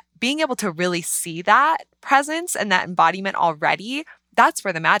 Being able to really see that presence and that embodiment already, that's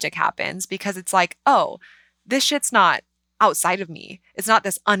where the magic happens, because it's like, oh, this shit's not outside of me. It's not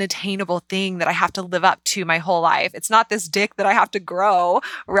this unattainable thing that I have to live up to my whole life. It's not this dick that I have to grow,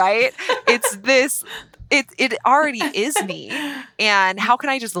 right? It's this, it already is me. And how can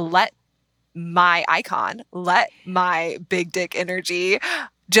I just let my icon, let my big dick energy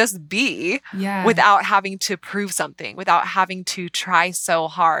just be, without having to prove something, without having to try so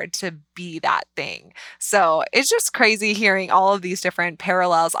hard to be that thing. So it's just crazy hearing all of these different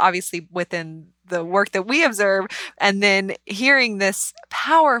parallels, obviously within the work that we observe, and then hearing this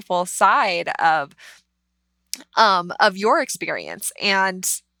powerful side of your experience,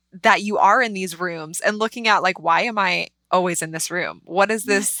 and that you are in these rooms and looking at like, why am I always in this room? What is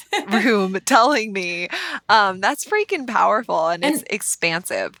this room telling me? That's freaking powerful, and it's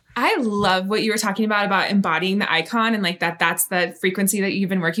expansive. I love what you were talking about embodying the icon, and like that's the frequency that you've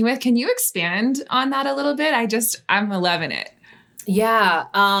been working with. Can you expand on that a little bit? I'm loving it. Yeah.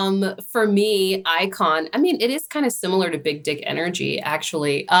 For me, icon, I mean, it is kind of similar to big dick energy,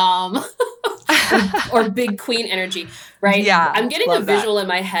 actually. Or big queen energy, right? Yeah. I'm getting a visual in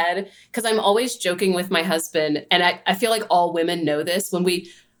my head because I'm always joking with my husband. And I feel like all women know this. When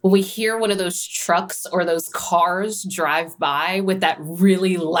we hear one of those trucks or those cars drive by with that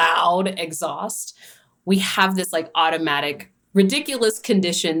really loud exhaust, we have this like automatic, ridiculous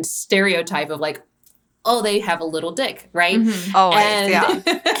conditioned stereotype of like, oh, they have a little dick, right? Mm-hmm. Always, yeah.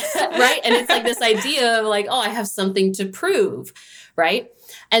 Right? And it's like this idea of like, oh, I have something to prove, right?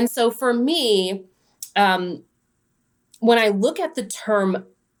 And so for me, when I look at the term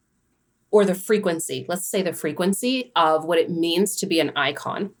or the frequency, let's say the frequency of what it means to be an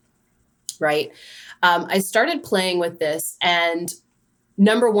icon, right? I started playing with this, and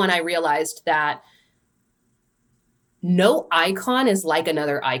number one, I realized that no icon is like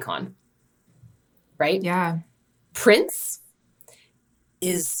another icon. Right? Yeah. Prince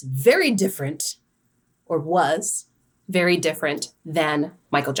is very different, or was very different than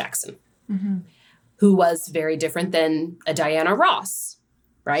Michael Jackson, who was very different than a Diana Ross,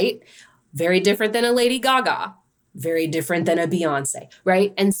 right? Very different than a Lady Gaga, very different than a Beyonce,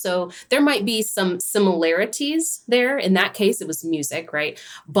 right? And so there might be some similarities there. In that case, it was music, right?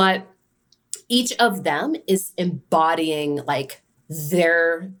 But each of them is embodying like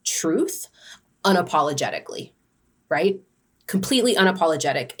their truth unapologetically, right? Completely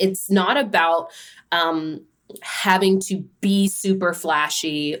unapologetic. It's not about having to be super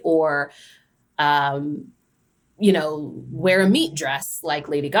flashy or, wear a meat dress like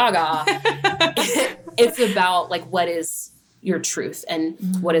Lady Gaga. It's about like, what is your truth and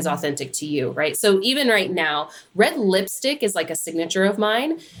what is authentic to you, right? So even right now, red lipstick is like a signature of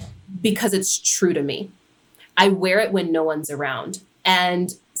mine because it's true to me. I wear it when no one's around.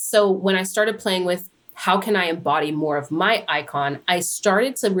 And so when I started playing with how can I embody more of my icon, I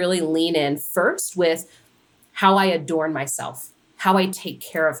started to really lean in first with how I adorn myself, how I take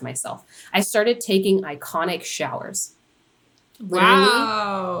care of myself. I started taking iconic showers.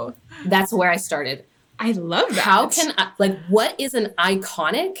 Wow. Literally, that's where I started. I love that. How can I, like, what is an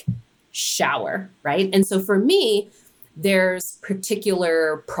iconic shower, right? And so for me, there's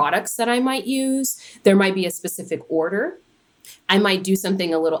particular products that I might use. There might be a specific order. I might do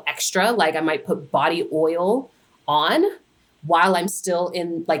something a little extra, like I might put body oil on while I'm still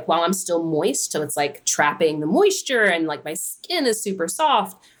moist. So it's like trapping the moisture and like my skin is super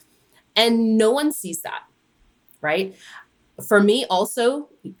soft and no one sees that, right? For me also,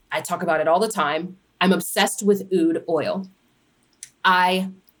 I talk about it all the time. I'm obsessed with oud oil. I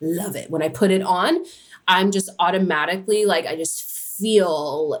love it. When I put it on, I'm just automatically like, I just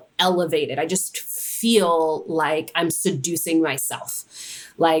feel elevated. I just feel like I'm seducing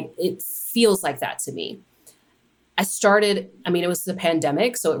myself. Like it feels like that to me. It was the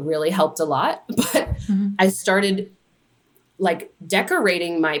pandemic, so it really helped a lot, but I started like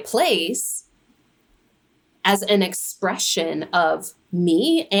decorating my place as an expression of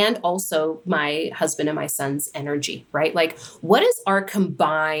me and also my husband and my son's energy, right? Like what is our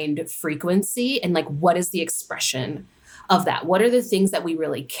combined frequency and like what is the expression of that? What are the things that we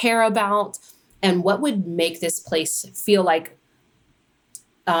really care about? And what would make this place feel like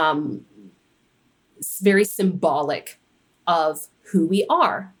very symbolic of who we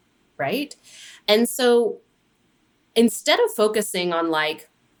are, right? And so instead of focusing on like,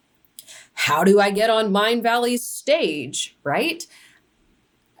 how do I get on Mindvalley's stage, right?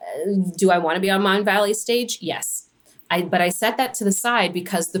 Do I want to be on Mindvalley's stage? Yes. But I set that to the side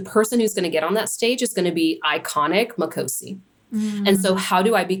because the person who's going to get on that stage is going to be iconic Makosi. And so how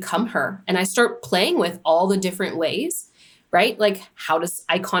do I become her? And I start playing with all the different ways, right? Like, how does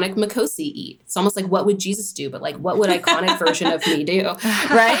iconic Makosi eat? It's almost like, what would Jesus do? But like, what would iconic version of me do?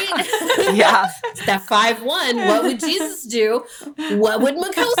 Right? Yeah. That 5'1", what would Jesus do? What would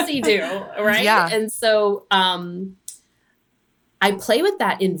Makosi do? Right? Yeah. And so I play with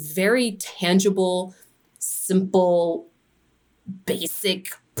that in very tangible, simple, basic,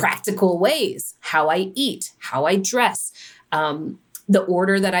 practical ways. How I eat, how I dress, the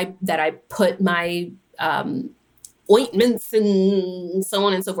order that I put my ointments and so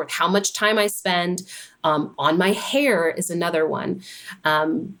on and so forth. How much time I spend on my hair is another one.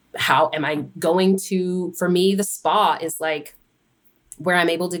 How am I going to, for me, the spa is like where I'm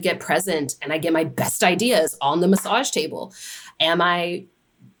able to get present and I get my best ideas on the massage table. Am I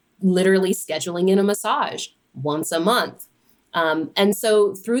literally scheduling in a massage once a month? And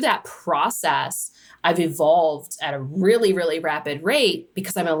so through that process, I've evolved at a really, really rapid rate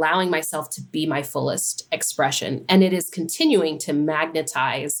because I'm allowing myself to be my fullest expression. And it is continuing to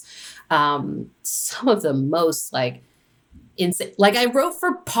magnetize some of the most like insane. Like I wrote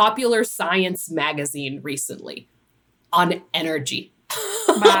for Popular Science magazine recently on energy,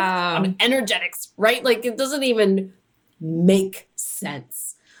 Wow. on energetics, right? Like it doesn't even make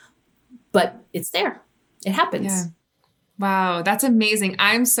sense, but it's there. It happens. Yeah. Wow, that's amazing.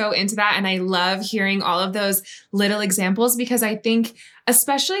 I'm so into that. And I love hearing all of those little examples because I think,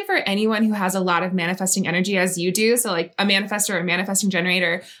 especially for anyone who has a lot of manifesting energy as you do, so like a manifestor or a manifesting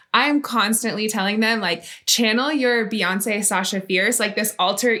generator, I'm constantly telling them like, channel your Beyonce Sasha Fierce, like this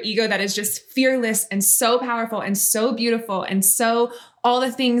alter ego that is just fearless and so powerful and so beautiful and so all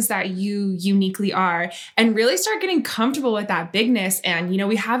the things that you uniquely are, and really start getting comfortable with that bigness. And,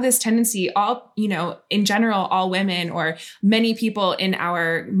 we have this tendency, in general, all women or many people in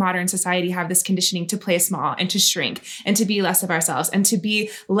our modern society have this conditioning to play small and to shrink and to be less of ourselves and to be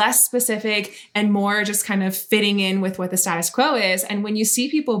less specific and more just kind of fitting in with what the status quo is. And when you see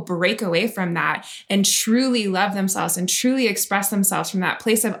people break away from that and truly love themselves and truly express themselves from that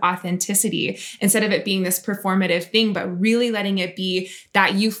place of authenticity, instead of it being this performative thing, but really letting it be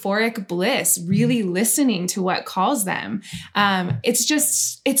that euphoric bliss, really listening to what calls them.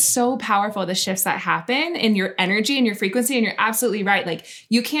 It's so powerful, the shifts that happen in your energy and your frequency. And you're absolutely right. Like,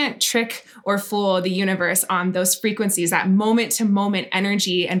 you can't trick or fool the universe on those frequencies, that moment to moment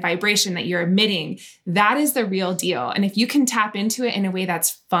energy and vibration that you're emitting. That is the real deal. And if you can tap into it in a way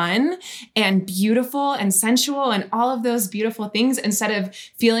that's fun and beautiful and sensual and all of those beautiful things, instead of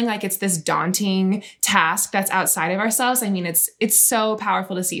feeling like it's this daunting task that's outside of ourselves, it's so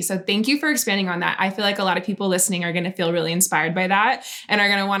powerful to see. So thank you for expanding on that. I feel like a lot of people listening are going to feel really inspired by that and are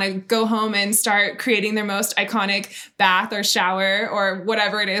going to want to go home and start creating their most iconic bath or shower or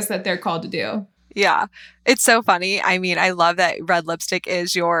whatever it is that they're called to do. Yeah. It's so funny. I love that red lipstick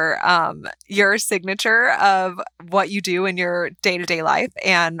is your signature of what you do in your day-to-day life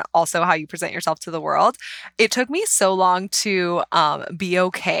and also how you present yourself to the world. It took me so long to be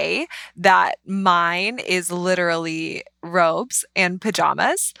okay that mine is literally robes and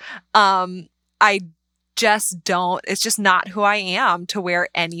pajamas. It's just not who I am to wear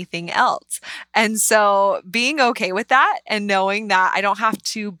anything else. And so being okay with that and knowing that I don't have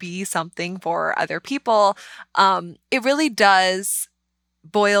to be something for other people, it really does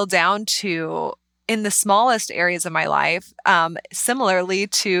boil down to, in the smallest areas of my life, similarly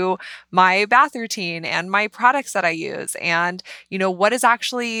to my bath routine and my products that I use, and, what is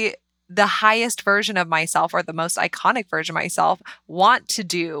actually the highest version of myself or the most iconic version of myself want to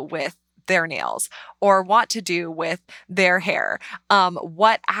do with their nails or want to do with their hair.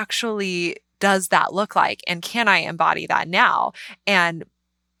 What actually does that look like? And can I embody that now? And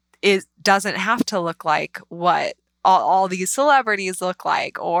it doesn't have to look like what all these celebrities look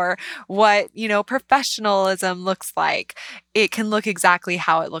like or what, professionalism looks like. It can look exactly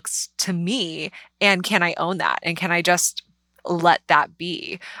how it looks to me. And can I own that? And can I just let that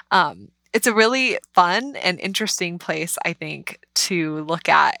be? It's a really fun and interesting place, I think, to look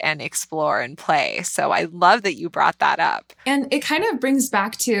at and explore and play. So I love that you brought that up. And it kind of brings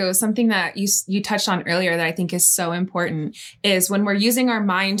back to something that you touched on earlier that I think is so important, is when we're using our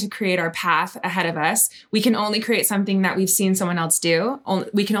mind to create our path ahead of us, we can only create something that we've seen someone else do.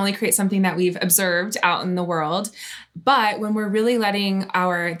 We can only create something that we've observed out in the world. But when we're really letting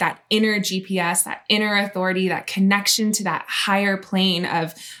that inner GPS, that inner authority, that connection to that higher plane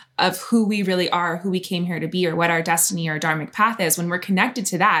of who we really are, who we came here to be, or what our destiny or dharmic path is, when we're connected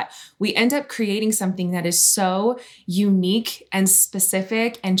to that, we end up creating something that is so unique and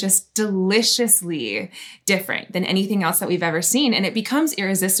specific and just deliciously different than anything else that we've ever seen. And it becomes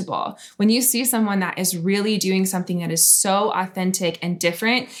irresistible. When you see someone that is really doing something that is so authentic and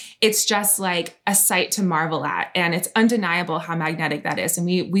different, it's just like a sight to marvel at. And it's undeniable how magnetic that is. And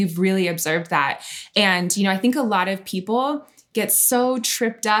we've really observed that. And, I think a lot of people get so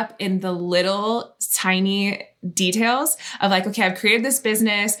tripped up in the little tiny details of like, okay, I've created this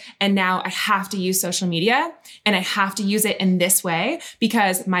business and now I have to use social media and I have to use it in this way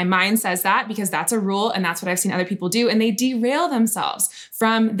because my mind says that, because that's a rule and that's what I've seen other people do. And they derail themselves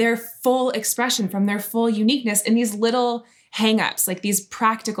from their full expression, from their full uniqueness in these little hangups, like these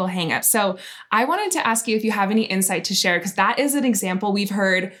practical hangups. So I wanted to ask you if you have any insight to share, because that is an example we've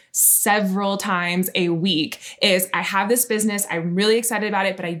heard several times a week is, I have this business, I'm really excited about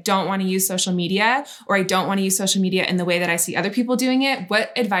it, but I don't want to use social media, or I don't want to use social media in the way that I see other people doing it.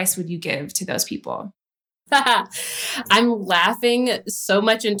 What advice would you give to those people? I'm laughing so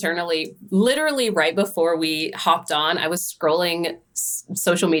much internally. Literally right before we hopped on, I was scrolling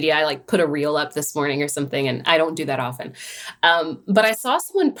social media. I put a reel up this morning or something, and I don't do that often. But I saw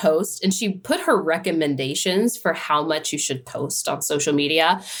someone post, and she put her recommendations for how much you should post on social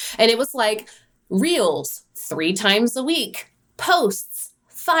media. And it was like reels 3 times a week, posts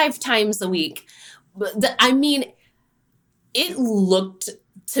 5 times a week. It looked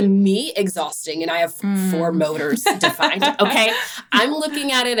to me exhausting, and I have 4 motors defined. Okay. I'm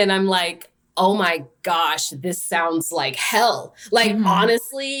looking at it and I'm like, oh my gosh, this sounds like hell.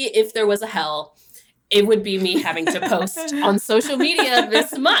 Honestly, if there was a hell, it would be me having to post on social media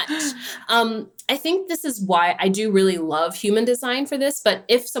this much. I think this is why I do really love human design for this. But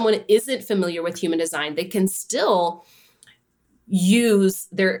if someone isn't familiar with human design, they can still use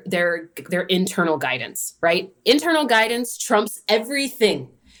their internal guidance, right? Internal guidance trumps everything,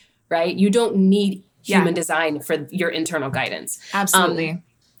 right? You don't need human design for your internal guidance. Absolutely.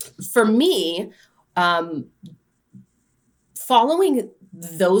 For me, following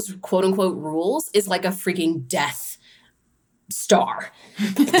those quote unquote rules is like a freaking death star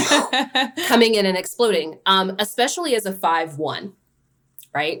coming in and exploding, especially as a 5-1,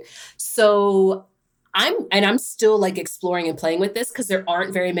 right? So I'm still like exploring and playing with this because there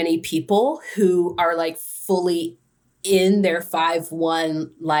aren't very many people who are like fully in their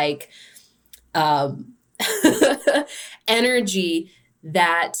 5-1, like, energy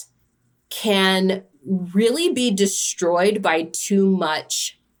that can really be destroyed by too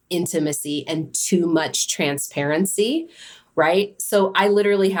much intimacy and too much transparency, right? So I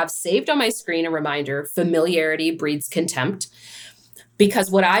literally have saved on my screen a reminder, familiarity breeds contempt, because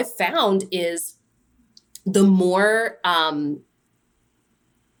what I've found is the more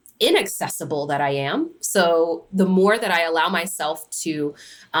inaccessible that I am, so the more that I allow myself to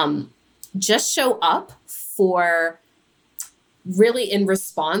just show up for really in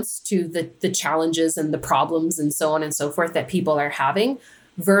response to the challenges and the problems and so on and so forth that people are having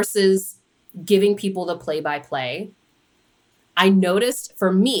versus giving people the play-by-play. I noticed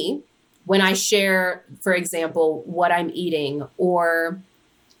for me, when I share, for example, what I'm eating or,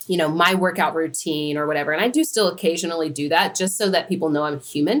 you know, my workout routine or whatever, and I do still occasionally do that just so that people know I'm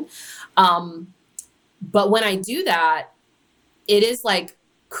human. But when I do that, it is like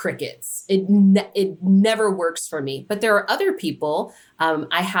crickets. It never works for me. But there are other people.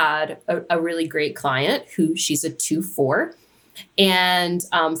 I had a really great client who she's a 2-4. And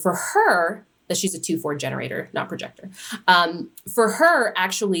for her, she's a 2-4 generator, not projector. For her,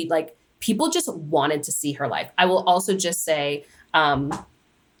 actually, like people just wanted to see her life. I will also just say,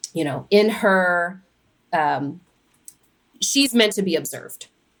 you know, in her, she's meant to be observed.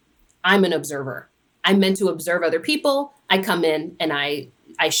 I'm an observer. I'm meant to observe other people. I come in and I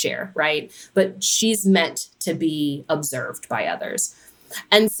share, right? But she's meant to be observed by others.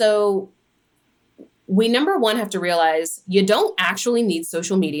 And so we, number one, have to realize you don't actually need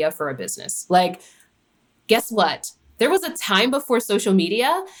social media for a business. Like, guess what? There was a time before social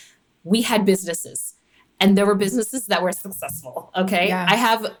media, we had businesses and there were businesses that were successful. Okay. Yeah. I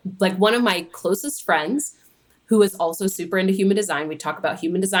have like one of my closest friends who is also super into human design. We talk about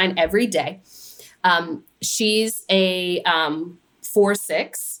human design every day. She's a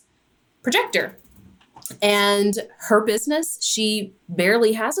 4-6 projector. And her business, she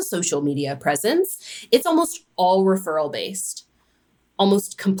barely has a social media presence. It's almost all referral based,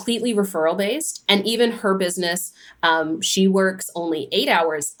 almost completely referral based. And even her business, she works only 8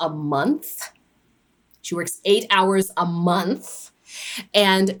 hours a month. She works 8 hours a month.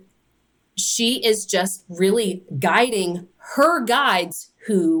 And she is just really guiding her guides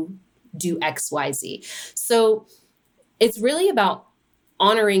who do XYZ. So it's really about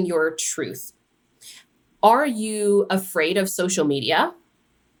honoring your truth. Are you afraid of social media?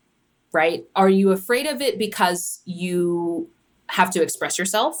 Right? Are you afraid of it because you have to express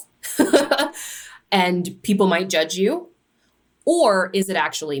yourself and people might judge you? Or is it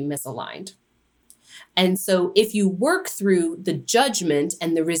actually misaligned? And so if you work through the judgment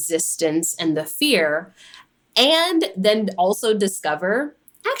and the resistance and the fear, and then also discover,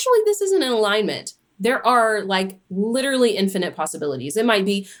 actually, this isn't in alignment. There are like literally infinite possibilities. It might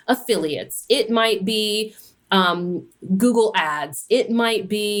be affiliates. It might be Google ads. It might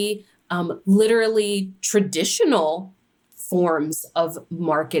be literally traditional forms of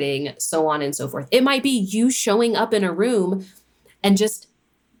marketing, so on and so forth. It might be you showing up in a room and just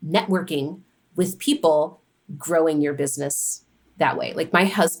networking with people, growing your business that way. Like my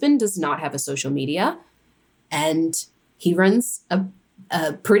husband does not have a social media and he runs a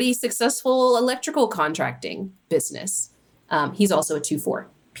pretty successful electrical contracting business. He's also a 2-4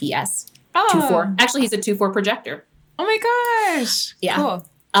 PS. Oh. 2-4. Actually, he's a 2-4 projector. Oh my gosh. Yeah.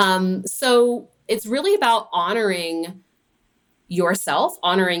 Cool. So it's really about honoring yourself,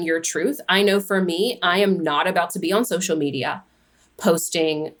 honoring your truth. I know for me, I am not about to be on social media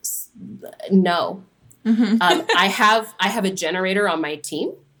posting. No. Mm-hmm. I have a generator on my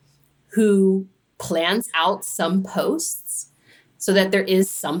team who plans out some posts so that there is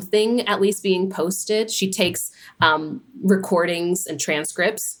something at least being posted. She takes recordings and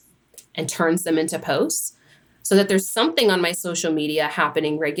transcripts and turns them into posts so that there's something on my social media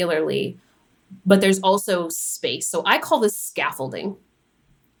happening regularly, but there's also space. So I call this scaffolding,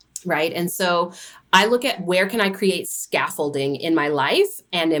 right? And so I look at where can I create scaffolding in my life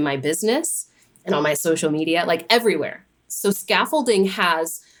and in my business and on my social media, like everywhere. So scaffolding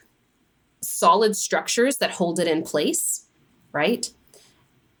has solid structures that hold it in place. right?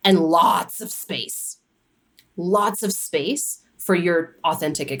 And lots of space for your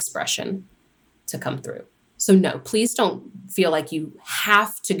authentic expression to come through. So no, please don't feel like you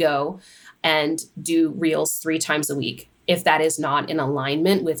have to go and do reels 3 times a week if that is not in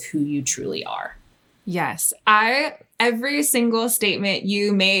alignment with who you truly are. Yes. Every single statement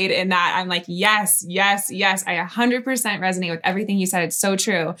you made in that, I'm like, yes, yes, yes. I 100% resonate with everything you said. It's so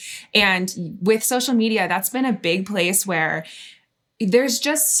true. And with social media, that's been a big place where there's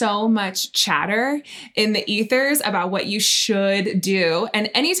just so much chatter in the ethers about what you should do.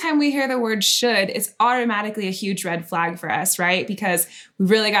 And anytime we hear the word should, it's automatically a huge red flag for us, right? Because we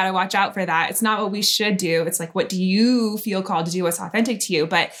really got to watch out for that. It's not what we should do. It's like, what do you feel called to do? What's authentic to you?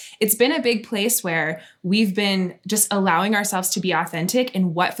 But it's been a big place where we've been just allowing ourselves to be authentic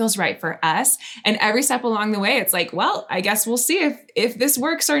in what feels right for us. And every step along the way, it's like, well, I guess we'll see if this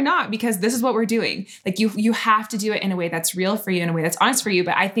works or not, because this is what we're doing. Like you have to do it in a way that's real for you, in a way that's honest for you.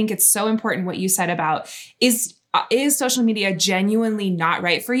 But I think it's so important what you said about is social media genuinely not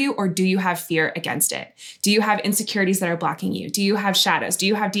right for you, or do you have fear against it? Do you have insecurities that are blocking you? Do you have shadows? Do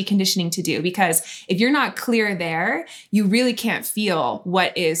you have deconditioning to do? Because if you're not clear there, you really can't feel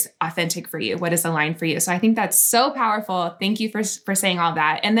what is authentic for you, what is aligned for you. So I think that's so powerful. Thank you for saying all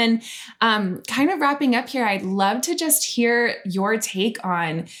that. And then kind of wrapping up here, I'd love to just hear your take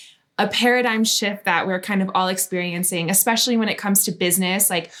on a paradigm shift that we're kind of all experiencing, especially when it comes to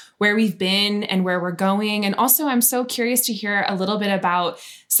business, like where we've been and where we're going. And also, I'm so curious to hear a little bit about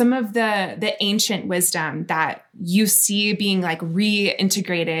some of the ancient wisdom that you see being like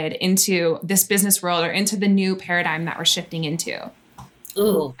reintegrated into this business world or into the new paradigm that we're shifting into.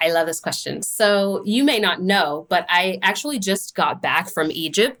 Ooh, I love this question. So you may not know, but I actually just got back from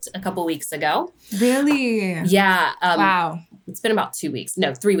Egypt a couple weeks ago. Really? Yeah. Wow. It's been about 3 weeks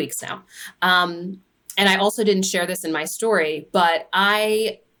now. And I also didn't share this in my story, but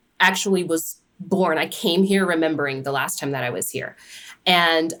I actually was born. I came here remembering the last time that I was here.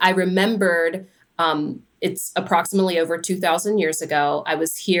 And I remembered, it's approximately over 2,000 years ago. I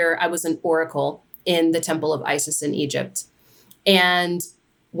was here. I was an oracle in the Temple of Isis in Egypt. And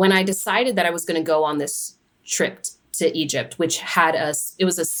when I decided that I was going to go on this trip to Egypt, which it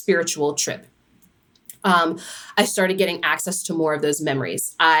was a spiritual trip, I started getting access to more of those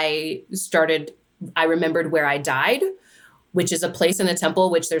memories. I remembered where I died, which is a place in the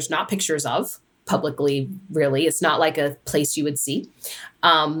temple, which there's not pictures of publicly, really. It's not like a place you would see.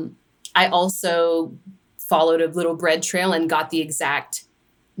 I also followed a little bread trail and got the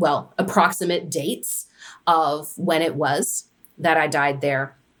approximate dates of when it was that I died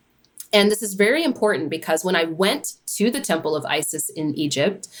there. And this is very important because when I went to the Temple of Isis in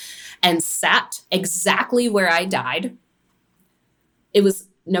Egypt and sat exactly where I died, it was,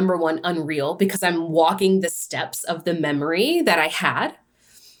 number one, unreal because I'm walking the steps of the memory that I had.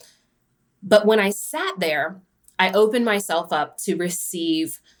 But when I sat there, I opened myself up to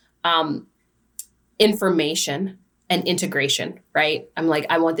receive information and integration, right? I'm like,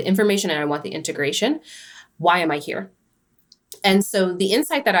 I want the information and I want the integration. Why am I here? And so the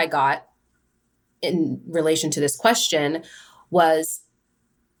insight that I got in relation to this question was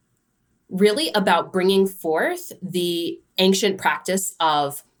really about bringing forth the ancient practice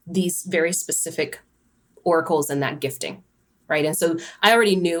of these very specific oracles and that gifting, right? And so I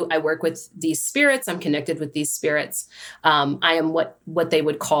already knew I work with these spirits. I'm connected with these spirits. I am what they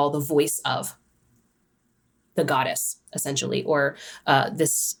would call the voice of the goddess, essentially, or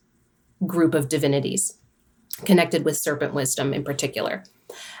this group of divinities connected with serpent wisdom in particular.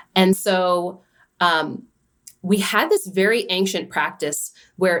 And so we had this very ancient practice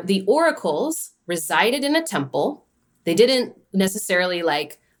where the oracles resided in a temple. They didn't necessarily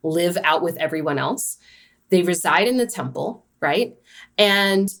live out with everyone else. They reside in the temple, right?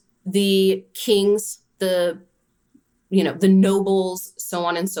 And the kings, the nobles, so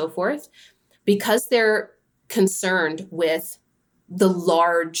on and so forth, because they're concerned with the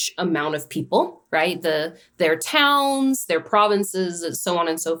large amount of people, right? Their towns, their provinces, so on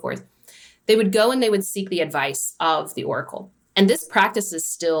and so forth. They would go and they would seek the advice of the oracle. And this practice is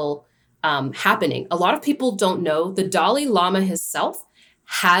still happening. A lot of people don't know the Dalai Lama himself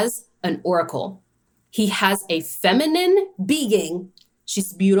has an oracle. He has a feminine being.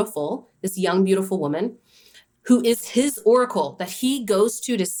 She's beautiful, this young, beautiful woman, who is his oracle that he goes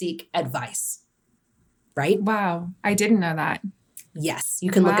to seek advice, right? Wow. I didn't know that. Yes,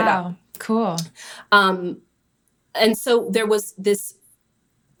 you can look it up. Cool. And so there was this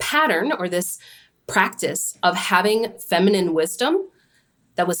pattern or this practice of having feminine wisdom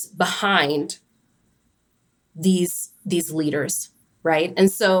that was behind these leaders, right?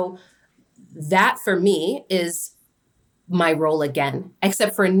 And so that for me is my role again.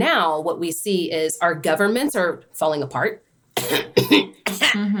 Except for now, what we see is our governments are falling apart.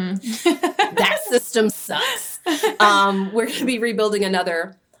 That system sucks. We're going to be rebuilding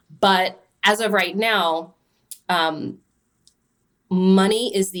another. But as of right now,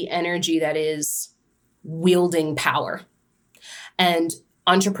 money is the energy that is wielding power. And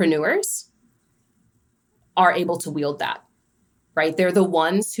entrepreneurs are able to wield that, right? They're the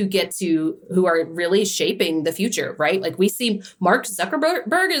ones who are really shaping the future, right? Like we see Mark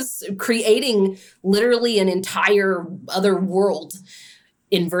Zuckerberg is creating literally an entire other world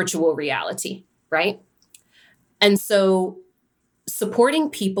in virtual reality, right? And so supporting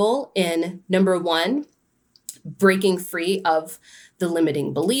people in, number one, breaking free of the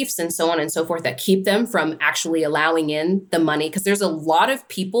limiting beliefs and so on and so forth that keep them from actually allowing in the money. Because there's a lot of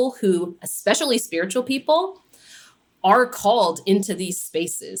people who, especially spiritual people, are called into these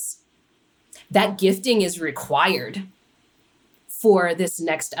spaces. That gifting is required for this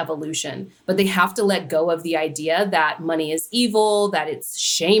next evolution, but they have to let go of the idea that money is evil, that it's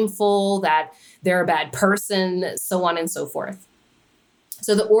shameful, that they're a bad person, so on and so forth.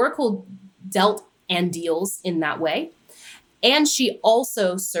 So the Oracle dealt and deals in that way. And she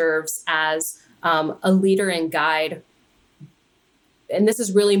also serves as a leader and guide. And this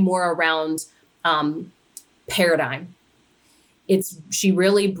is really more around paradigm. She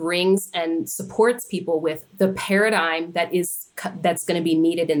really brings and supports people with the paradigm that's going to be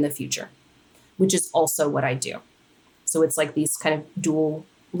needed in the future, which is also what I do. So it's like these kind of dual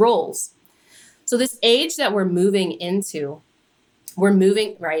roles. So this age that we're moving into, we're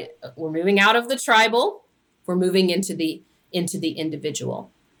moving out of the tribal, we're moving into the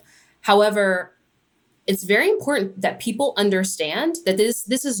individual. However, it's very important that people understand that this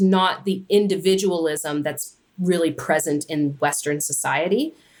is not the individualism that's really present in Western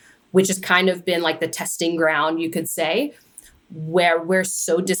society, which has kind of been like the testing ground, you could say, where we're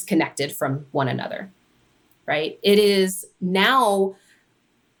so disconnected from one another, right? It is now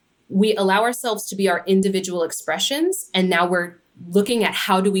we allow ourselves to be our individual expressions, and now we're looking at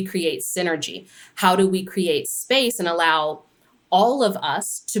how do we create synergy? How do we create space and allow all of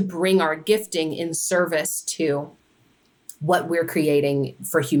us to bring our gifting in service to what we're creating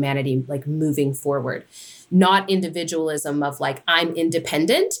for humanity, like moving forward? Not individualism of like, I'm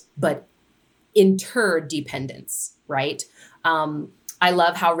independent, but interdependence, right? I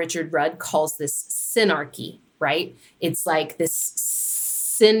love how Richard Rudd calls this synarchy, right? It's like this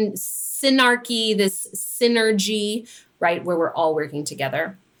synarchy, this synergy, right? Where we're all working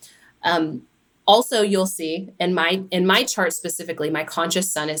together. Also, you'll see in my chart specifically, my conscious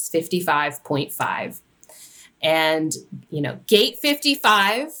sun is 55.5. And, gate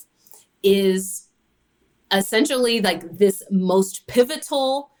 55 is essentially like this most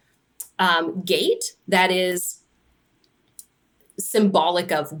pivotal gate that is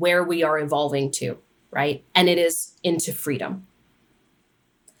symbolic of where we are evolving to, right? And it is into freedom.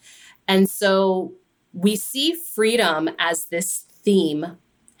 And so we see freedom as this theme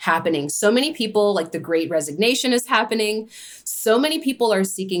happening. So many people, like the Great Resignation is happening. So many people are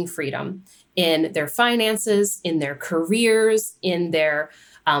seeking freedom in their finances, in their careers, in their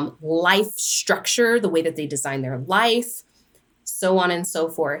life structure, the way that they design their life, so on and so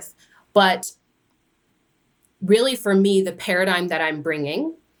forth. But really, for me, the paradigm that I'm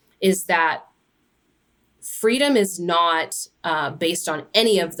bringing is that freedom is not based on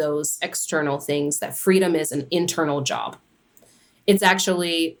any of those external things, that freedom is an internal job. It's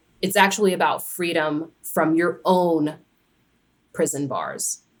actually about freedom from your own prison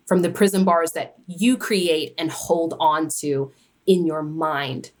bars, from the prison bars that you create and hold on to in your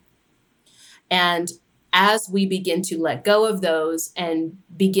mind. And as we begin to let go of those and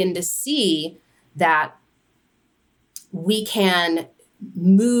begin to see that we can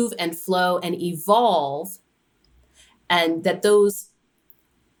move and flow and evolve, and that those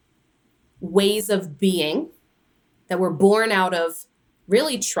ways of being that were born out of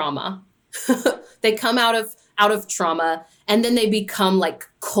really trauma, they come out of trauma, and then they become like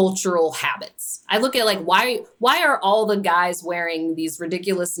cultural habits. I look at like, why are all the guys wearing these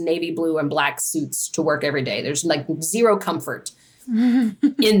ridiculous navy blue and black suits to work every day? There's like zero comfort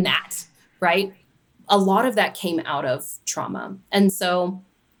in that, right? A lot of that came out of trauma. And so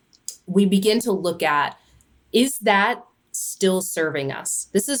we begin to look at, is that still serving us?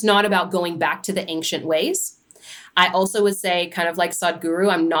 This is not about going back to the ancient ways. I also would say, kind of like Sadhguru,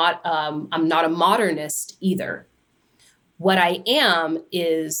 I'm not a modernist either. What I am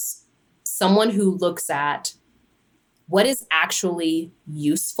is someone who looks at what is actually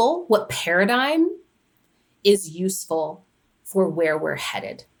useful, what paradigm is useful for where we're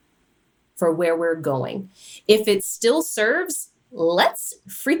headed, for where we're going. If it still serves, let's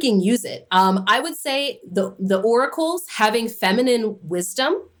freaking use it. I would say the oracles having feminine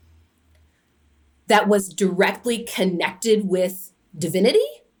wisdom that was directly connected with divinity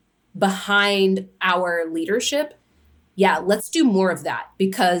behind our leadership. Yeah, let's do more of that,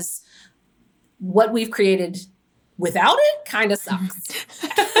 because what we've created without it kind of sucks.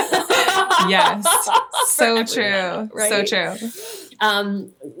 Yes. So true. Right? So true.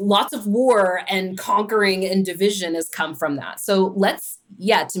 Lots of war and conquering and division has come from that. So let's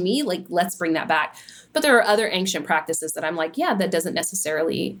bring that back. But there are other ancient practices that I'm like, yeah, that doesn't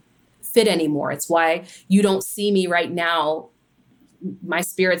necessarily fit anymore. It's why you don't see me right now. My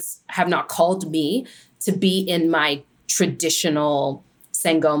spirits have not called me to be in my traditional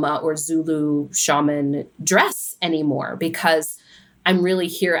Sangoma or Zulu shaman dress anymore, because I'm really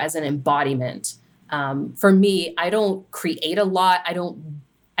here as an embodiment. For me, I don't create a lot. I don't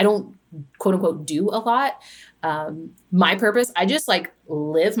quote unquote do a lot. My purpose, I just like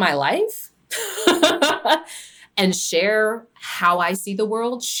live my life and share how I see the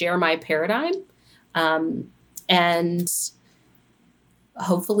world, share my paradigm. And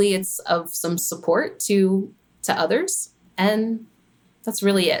hopefully it's of some support to others. And that's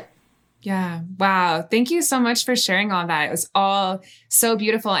really it. Yeah. Wow. Thank you so much for sharing all that. It was all so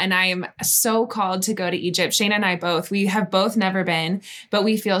beautiful. And I am so called to go to Egypt. Shayna and I both, we have both never been, but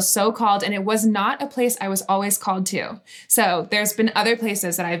we feel so called. And it was not a place I was always called to. So there's been other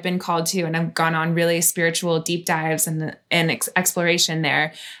places that I've been called to, and I've gone on really spiritual deep dives and exploration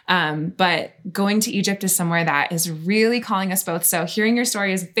there. But going to Egypt is somewhere that is really calling us both. So hearing your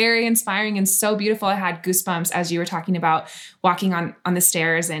story is very inspiring and so beautiful. I had goosebumps as you were talking about walking on the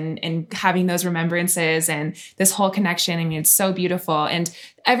stairs and having those remembrances and this whole connection. I mean, it's so beautiful. And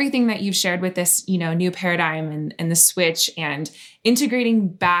everything that you've shared with this, new paradigm and the switch and integrating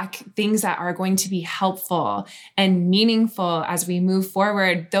back things that are going to be helpful and meaningful as we move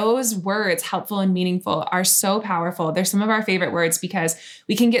forward. Those words, helpful and meaningful, are so powerful. They're some of our favorite words because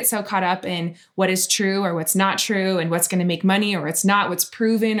we can get so caught up in what is true or what's not true and what's going to make money or it's not, what's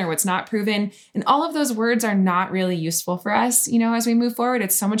proven or what's not proven. And all of those words are not really useful for us. As we move forward,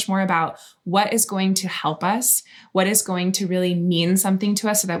 it's so much more about what is going to help us, what is going to really mean something to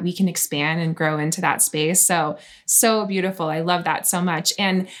us so that we can expand and grow into that space. So beautiful. I love that so much.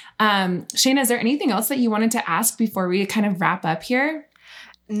 And Shayna, is there anything else that you wanted to ask before we kind of wrap up here?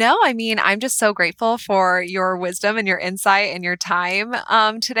 No, I mean, I'm just so grateful for your wisdom and your insight and your time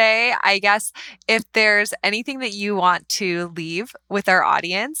today. I guess if there's anything that you want to leave with our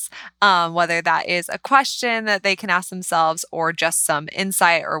audience, whether that is a question that they can ask themselves or just some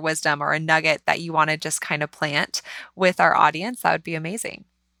insight or wisdom or a nugget that you want to just kind of plant with our audience, that would be amazing.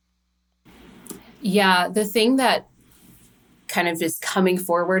 Yeah, the thing that kind of is coming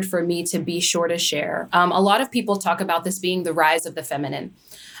forward for me to be sure to share. A lot of people talk about this being the rise of the feminine.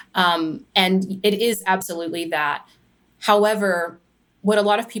 And it is absolutely that. However, what a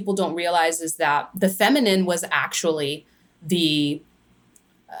lot of people don't realize is that the feminine was actually the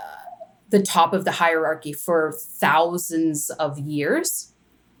top of the hierarchy for thousands of years.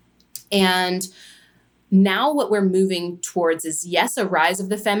 And now what we're moving towards is, yes, a rise of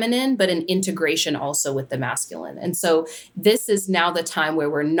the feminine, but an integration also with the masculine. And so this is now the time where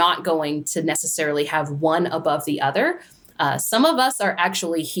we're not going to necessarily have one above the other. Some of us are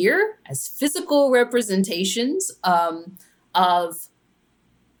actually here as physical representations of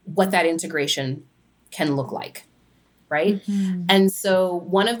what that integration can look like, right? Mm-hmm. And so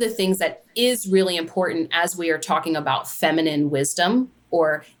one of the things that is really important as we are talking about feminine wisdom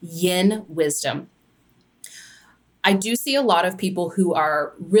or yin wisdom, I do see a lot of people who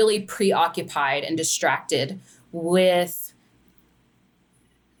are really preoccupied and distracted with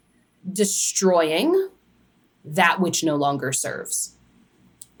destroying that which no longer serves,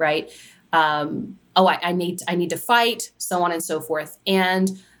 right? I need to fight, so on and so forth.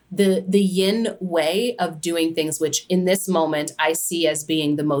 And the yin way of doing things, which in this moment I see as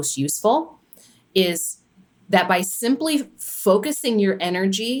being the most useful, is that by simply focusing your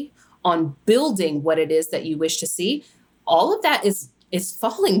energy on building what it is that you wish to see, all of that is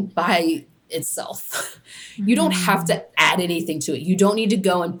falling by itself. You don't have to add anything to it. You don't need to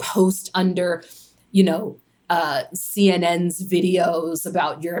go and post under, CNN's videos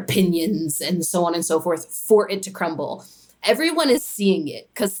about your opinions and so on and so forth for it to crumble. Everyone is seeing it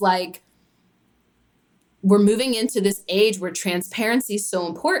because we're moving into this age where transparency is so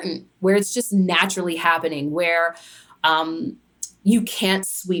important, where it's just naturally happening, where you can't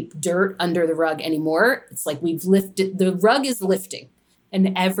sweep dirt under the rug anymore. It's like we've lifted, the rug is lifting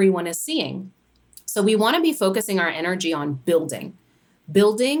and everyone is seeing. So we want to be focusing our energy on building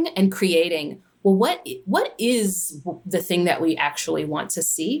building and creating, well, what is the thing that we actually want to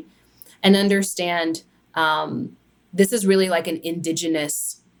see? And understand this is really like an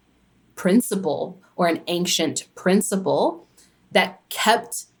indigenous principle or an ancient principle that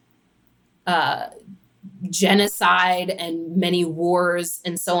kept genocide and many wars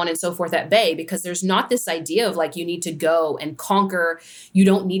and so on and so forth at bay, because there's not this idea of like you need to go and conquer. You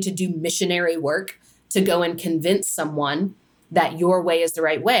don't need to do missionary work to go and convince someone that your way is the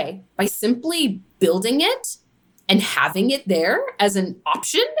right way. By simply building it and having it there as an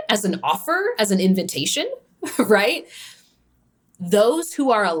option, as an offer, as an invitation, right? Those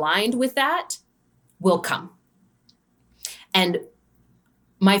who are aligned with that will come. And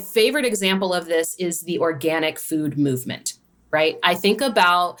my favorite example of this is the organic food movement, right? I think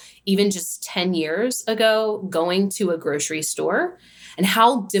about even just 10 years ago, going to a grocery store and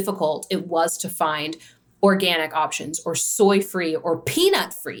how difficult it was to find organic options or soy-free or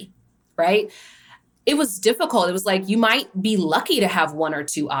peanut-free, right? It was difficult. It was like you might be lucky to have one or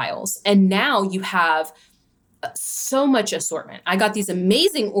two aisles. And now you have so much assortment. I got these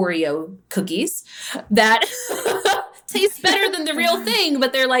amazing Oreo cookies that taste better than the real thing,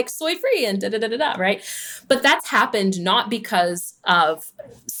 but they're like soy-free and da-da-da-da-da, right? But that's happened not because of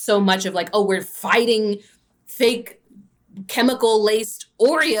so much of like, oh, we're fighting fake chemical-laced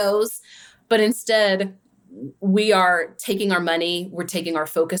Oreos, but instead we are taking our money, we're taking our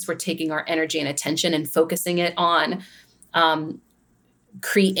focus, we're taking our energy and attention and focusing it on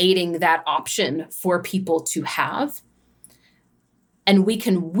creating that option for people to have. And we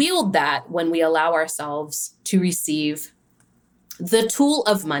can wield that when we allow ourselves to receive the tool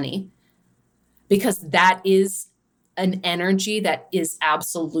of money, because that is an energy that is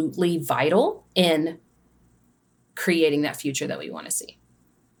absolutely vital in creating that future that we want to see.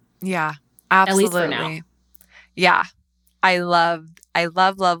 Yeah, absolutely. At least for now. Yeah. I love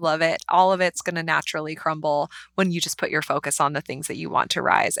it. All of it's going to naturally crumble when you just put your focus on the things that you want to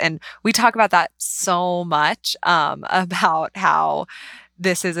rise. And we talk about that so much, about how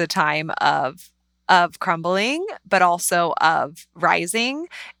this is a time of crumbling, but also of rising.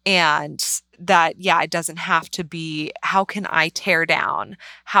 And that, yeah, it doesn't have to be, how can I tear down?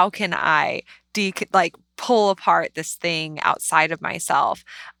 How can I pull apart this thing outside of myself?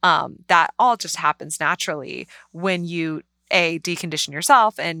 That all just happens naturally when you A, decondition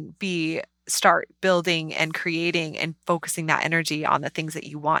yourself, and B, start building and creating and focusing that energy on the things that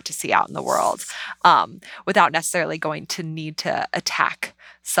you want to see out in the world, without necessarily going to need to attack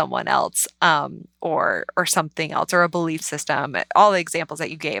someone else, or something else, or a belief system. All the examples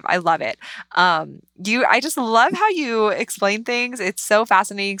that you gave, I love it. I just love how you explain things. It's so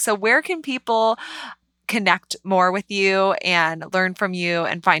fascinating. So where can people connect more with you and learn from you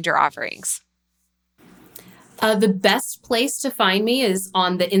and find your offerings? The best place to find me is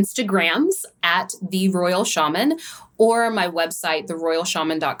on the Instagrams at The Royal Shaman, or my website,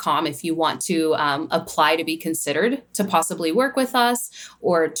 theroyalshaman.com, if you want to apply to be considered to possibly work with us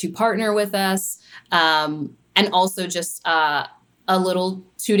or to partner with us. And also just a little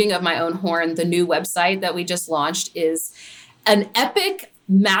tooting of my own horn. The new website that we just launched is an epic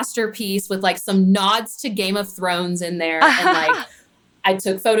masterpiece with like some nods to Game of Thrones in there. And like, I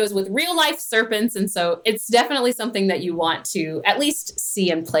took photos with real life serpents. And so it's definitely something that you want to at least see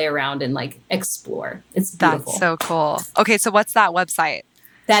and play around and like explore. It's beautiful. That's so cool. Okay. So what's that website?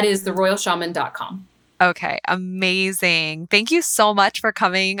 That is theroyalshaman.com. Okay. Amazing. Thank you so much for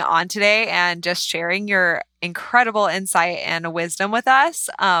coming on today and just sharing your incredible insight and wisdom with us.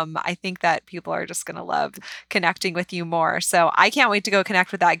 I think that people are just going to love connecting with you more. So I can't wait to go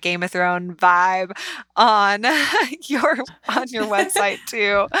connect with that Game of Thrones vibe on your website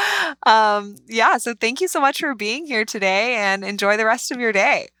too. Yeah. So thank you so much for being here today, and enjoy the rest of your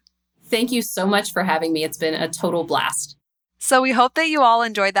day. Thank you so much for having me. It's been a total blast. So we hope that you all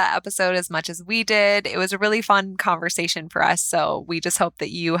enjoyed that episode as much as we did. It was a really fun conversation for us. So we just hope that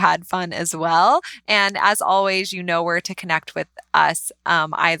you had fun as well. And as always, you know where to connect with us,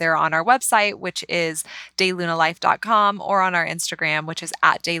 either on our website, which is daylunalife.com, or on our Instagram, which is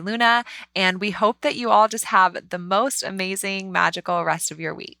 @dayluna. And we hope that you all just have the most amazing, magical rest of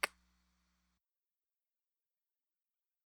your week.